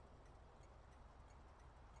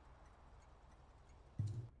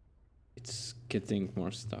 It's getting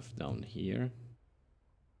more stuff down here.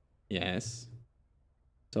 Yes.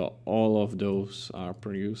 So all of those are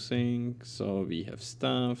producing. So we have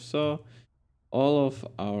stuff. So all of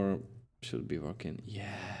our should be working.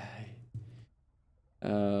 Yeah.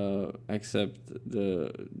 Except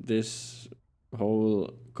this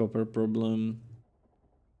whole copper problem.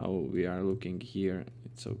 How we are looking here,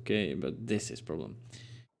 it's okay, but this is problem.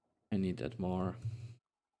 I need that more.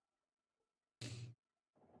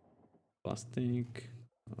 Plastic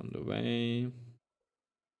on the way.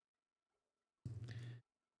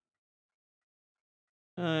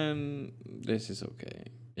 And this is okay.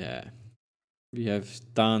 Yeah. We have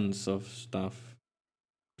tons of stuff.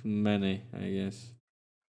 Too many, I guess.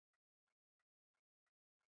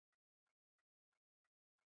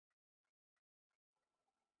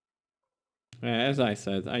 As I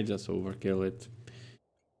said, I just overkill it.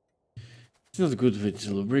 It's not good with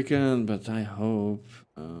lubricant, but I hope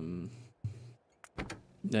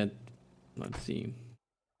that, let's see.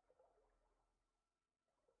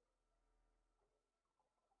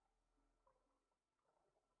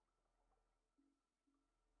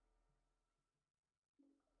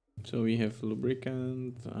 So we have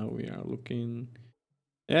lubricant, how we are looking.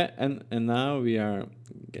 Yeah, and now we are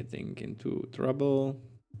getting into trouble.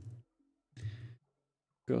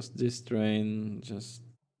 Because this train just...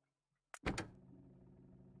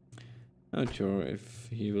 Not sure if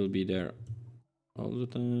he will be there all the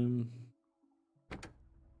time.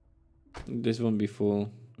 This won't be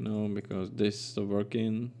full. No, because this is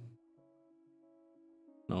working.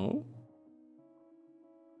 No?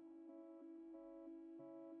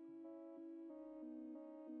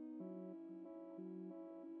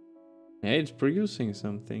 Yeah, it's producing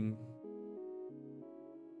something.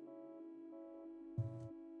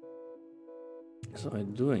 So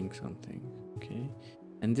I'm doing something. Okay.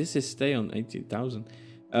 And this is stay on 18,000.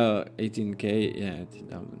 18k, yeah,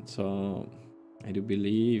 18,000. So I do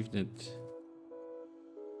believe that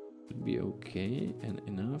would be okay and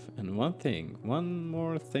enough. And one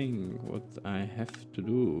more thing, what I have to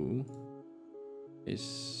do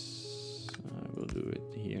is I will do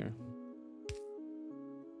it here.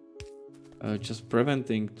 Just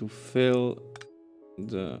preventing to fill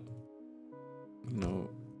the, you know,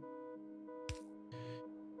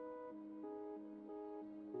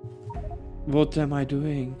 what am I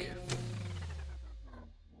doing?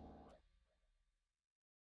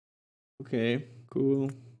 Okay, cool.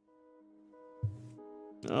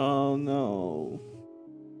 Oh no.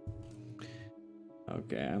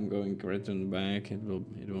 Okay, I'm going to return back. It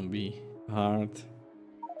won't be hard.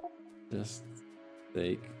 Just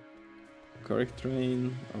take correct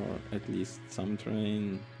train, or at least some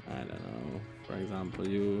train. I don't know. For example,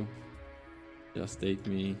 you just take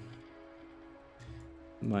me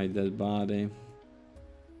my dead body.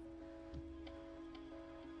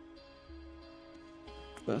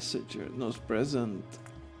 Passenger not present.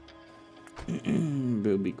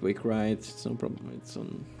 Will be quick ride. It's no problem. It's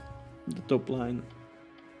on the top line.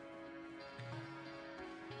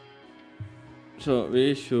 So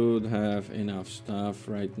we should have enough stuff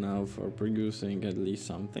right now for producing at least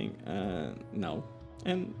something. No,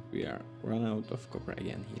 and we are run out of copper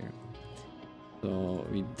again here. So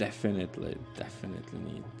we definitely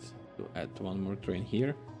need to add one more train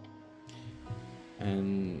here,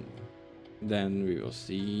 and then we will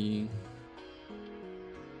see.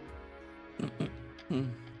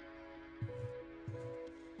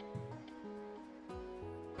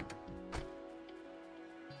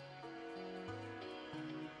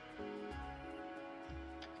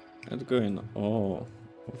 Let's go in. Oh,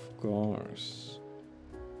 of course.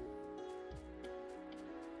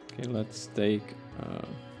 Okay, let's take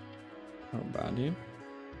our body.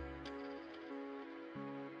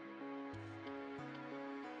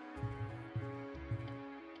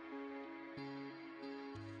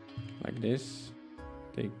 Like this.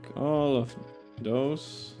 Take all of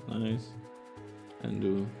those. Nice. And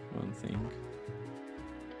do one thing.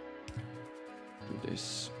 Do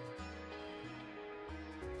this.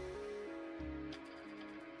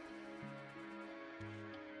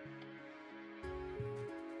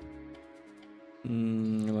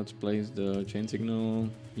 Let's place the chain signal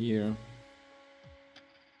here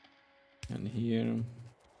and here.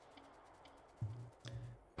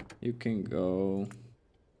 You can go,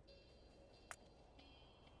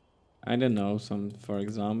 I don't know, for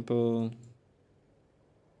example,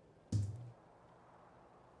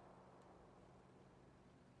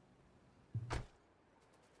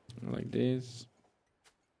 like this.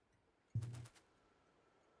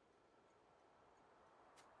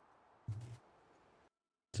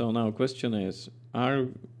 So now question is,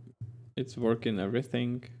 it's working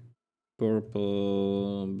everything?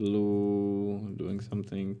 Purple, blue, doing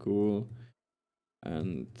something cool,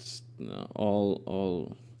 and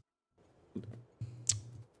all.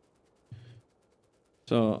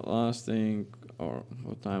 So last thing, or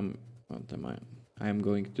what I'm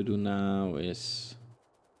going to do now is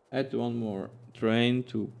add one more train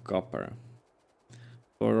to copper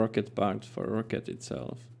for rocket parts, for rocket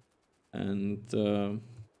itself, and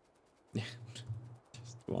yeah,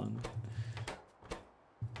 just one.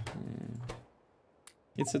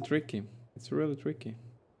 Yeah. It's really tricky.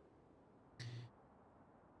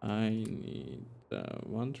 I need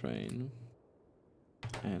one train,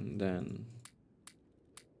 and then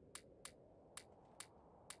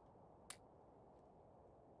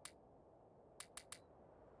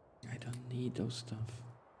I don't need those stuff.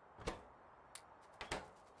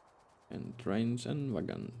 And trains and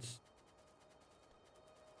wagons.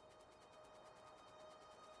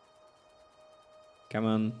 Come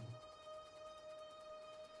on.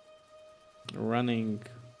 Running.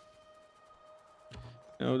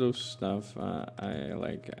 All those stuff I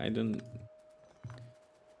like. I don't.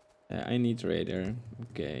 I need radar.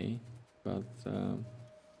 Okay, but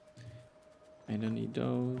I don't need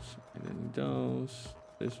those. I don't need those.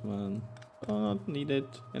 This one. Oh, not needed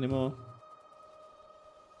anymore.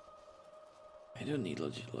 I don't need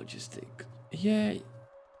logistic. Yeah,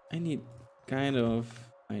 I need kind of.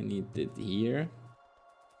 I need it here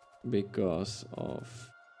because of.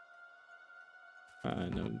 I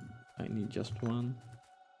know I need just one.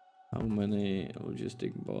 How many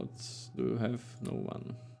logistic bots do you have? No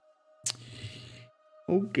one.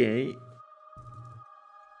 Okay.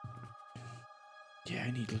 Yeah,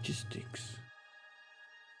 I need logistics.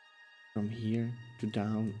 From here to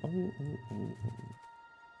down. Oh.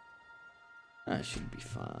 That should be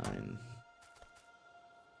fine.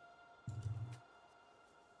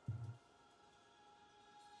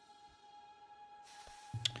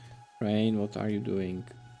 Rain, what are you doing?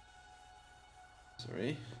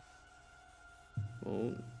 Sorry.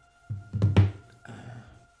 Oh.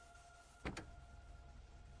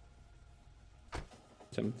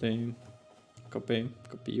 Something. Copy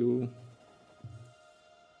you.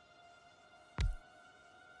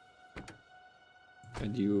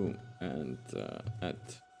 Add you and add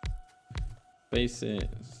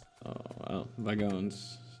spaces. Well,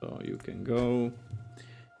 wagons, so you can go.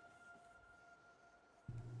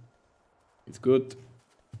 It's good.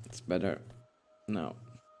 It's better now.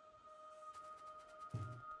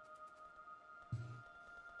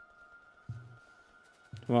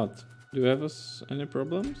 What? Do you have any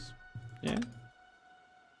problems? Yeah?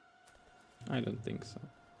 I don't think so.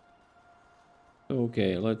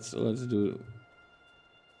 Okay, let's do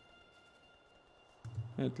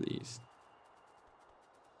at least.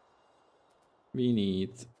 We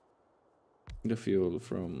need the fuel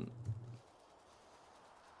from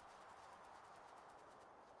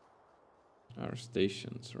our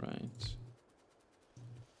stations, right?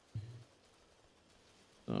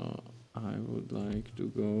 So I would like to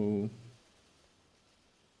go.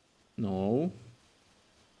 No,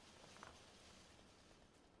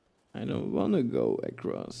 I don't want to go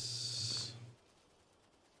across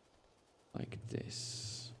like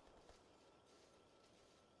this.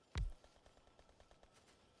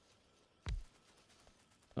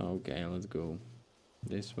 Okay, let's go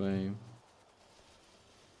this way.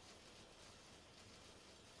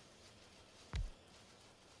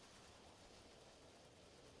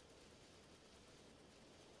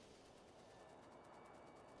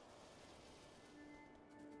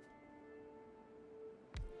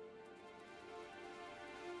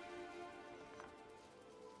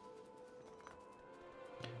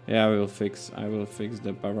 Yeah, I will fix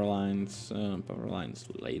the power lines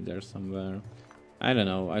later somewhere. I don't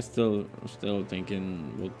know. I still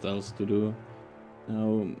thinking what else to do.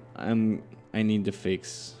 Now I need to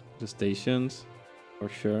fix the stations for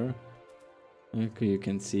sure. Okay, you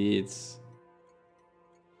can see it's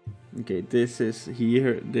okay. This is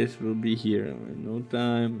here. This will be here in no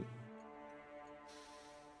time.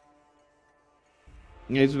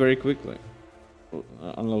 It's very quickly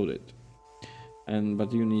unloaded.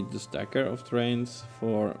 But you need the stacker of trains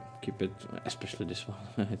for keep it, especially this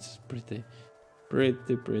one. It's pretty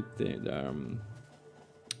damn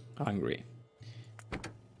hungry.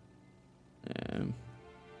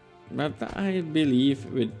 But I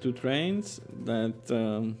believe with 2 trains that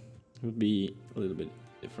would be a little bit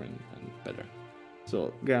different and better.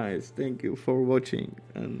 So guys, thank you for watching,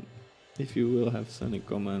 and if you will have any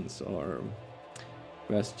comments or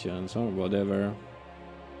questions or whatever,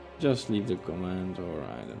 just leave the comment, or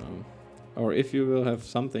I don't know, or if you will have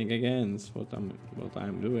something against what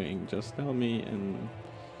I'm doing, just tell me, and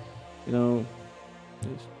you know,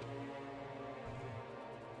 just,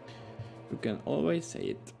 you can always say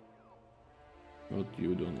it. What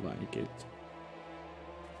you don't like it,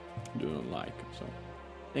 do not like. So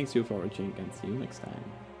thanks you for watching, and see you next time.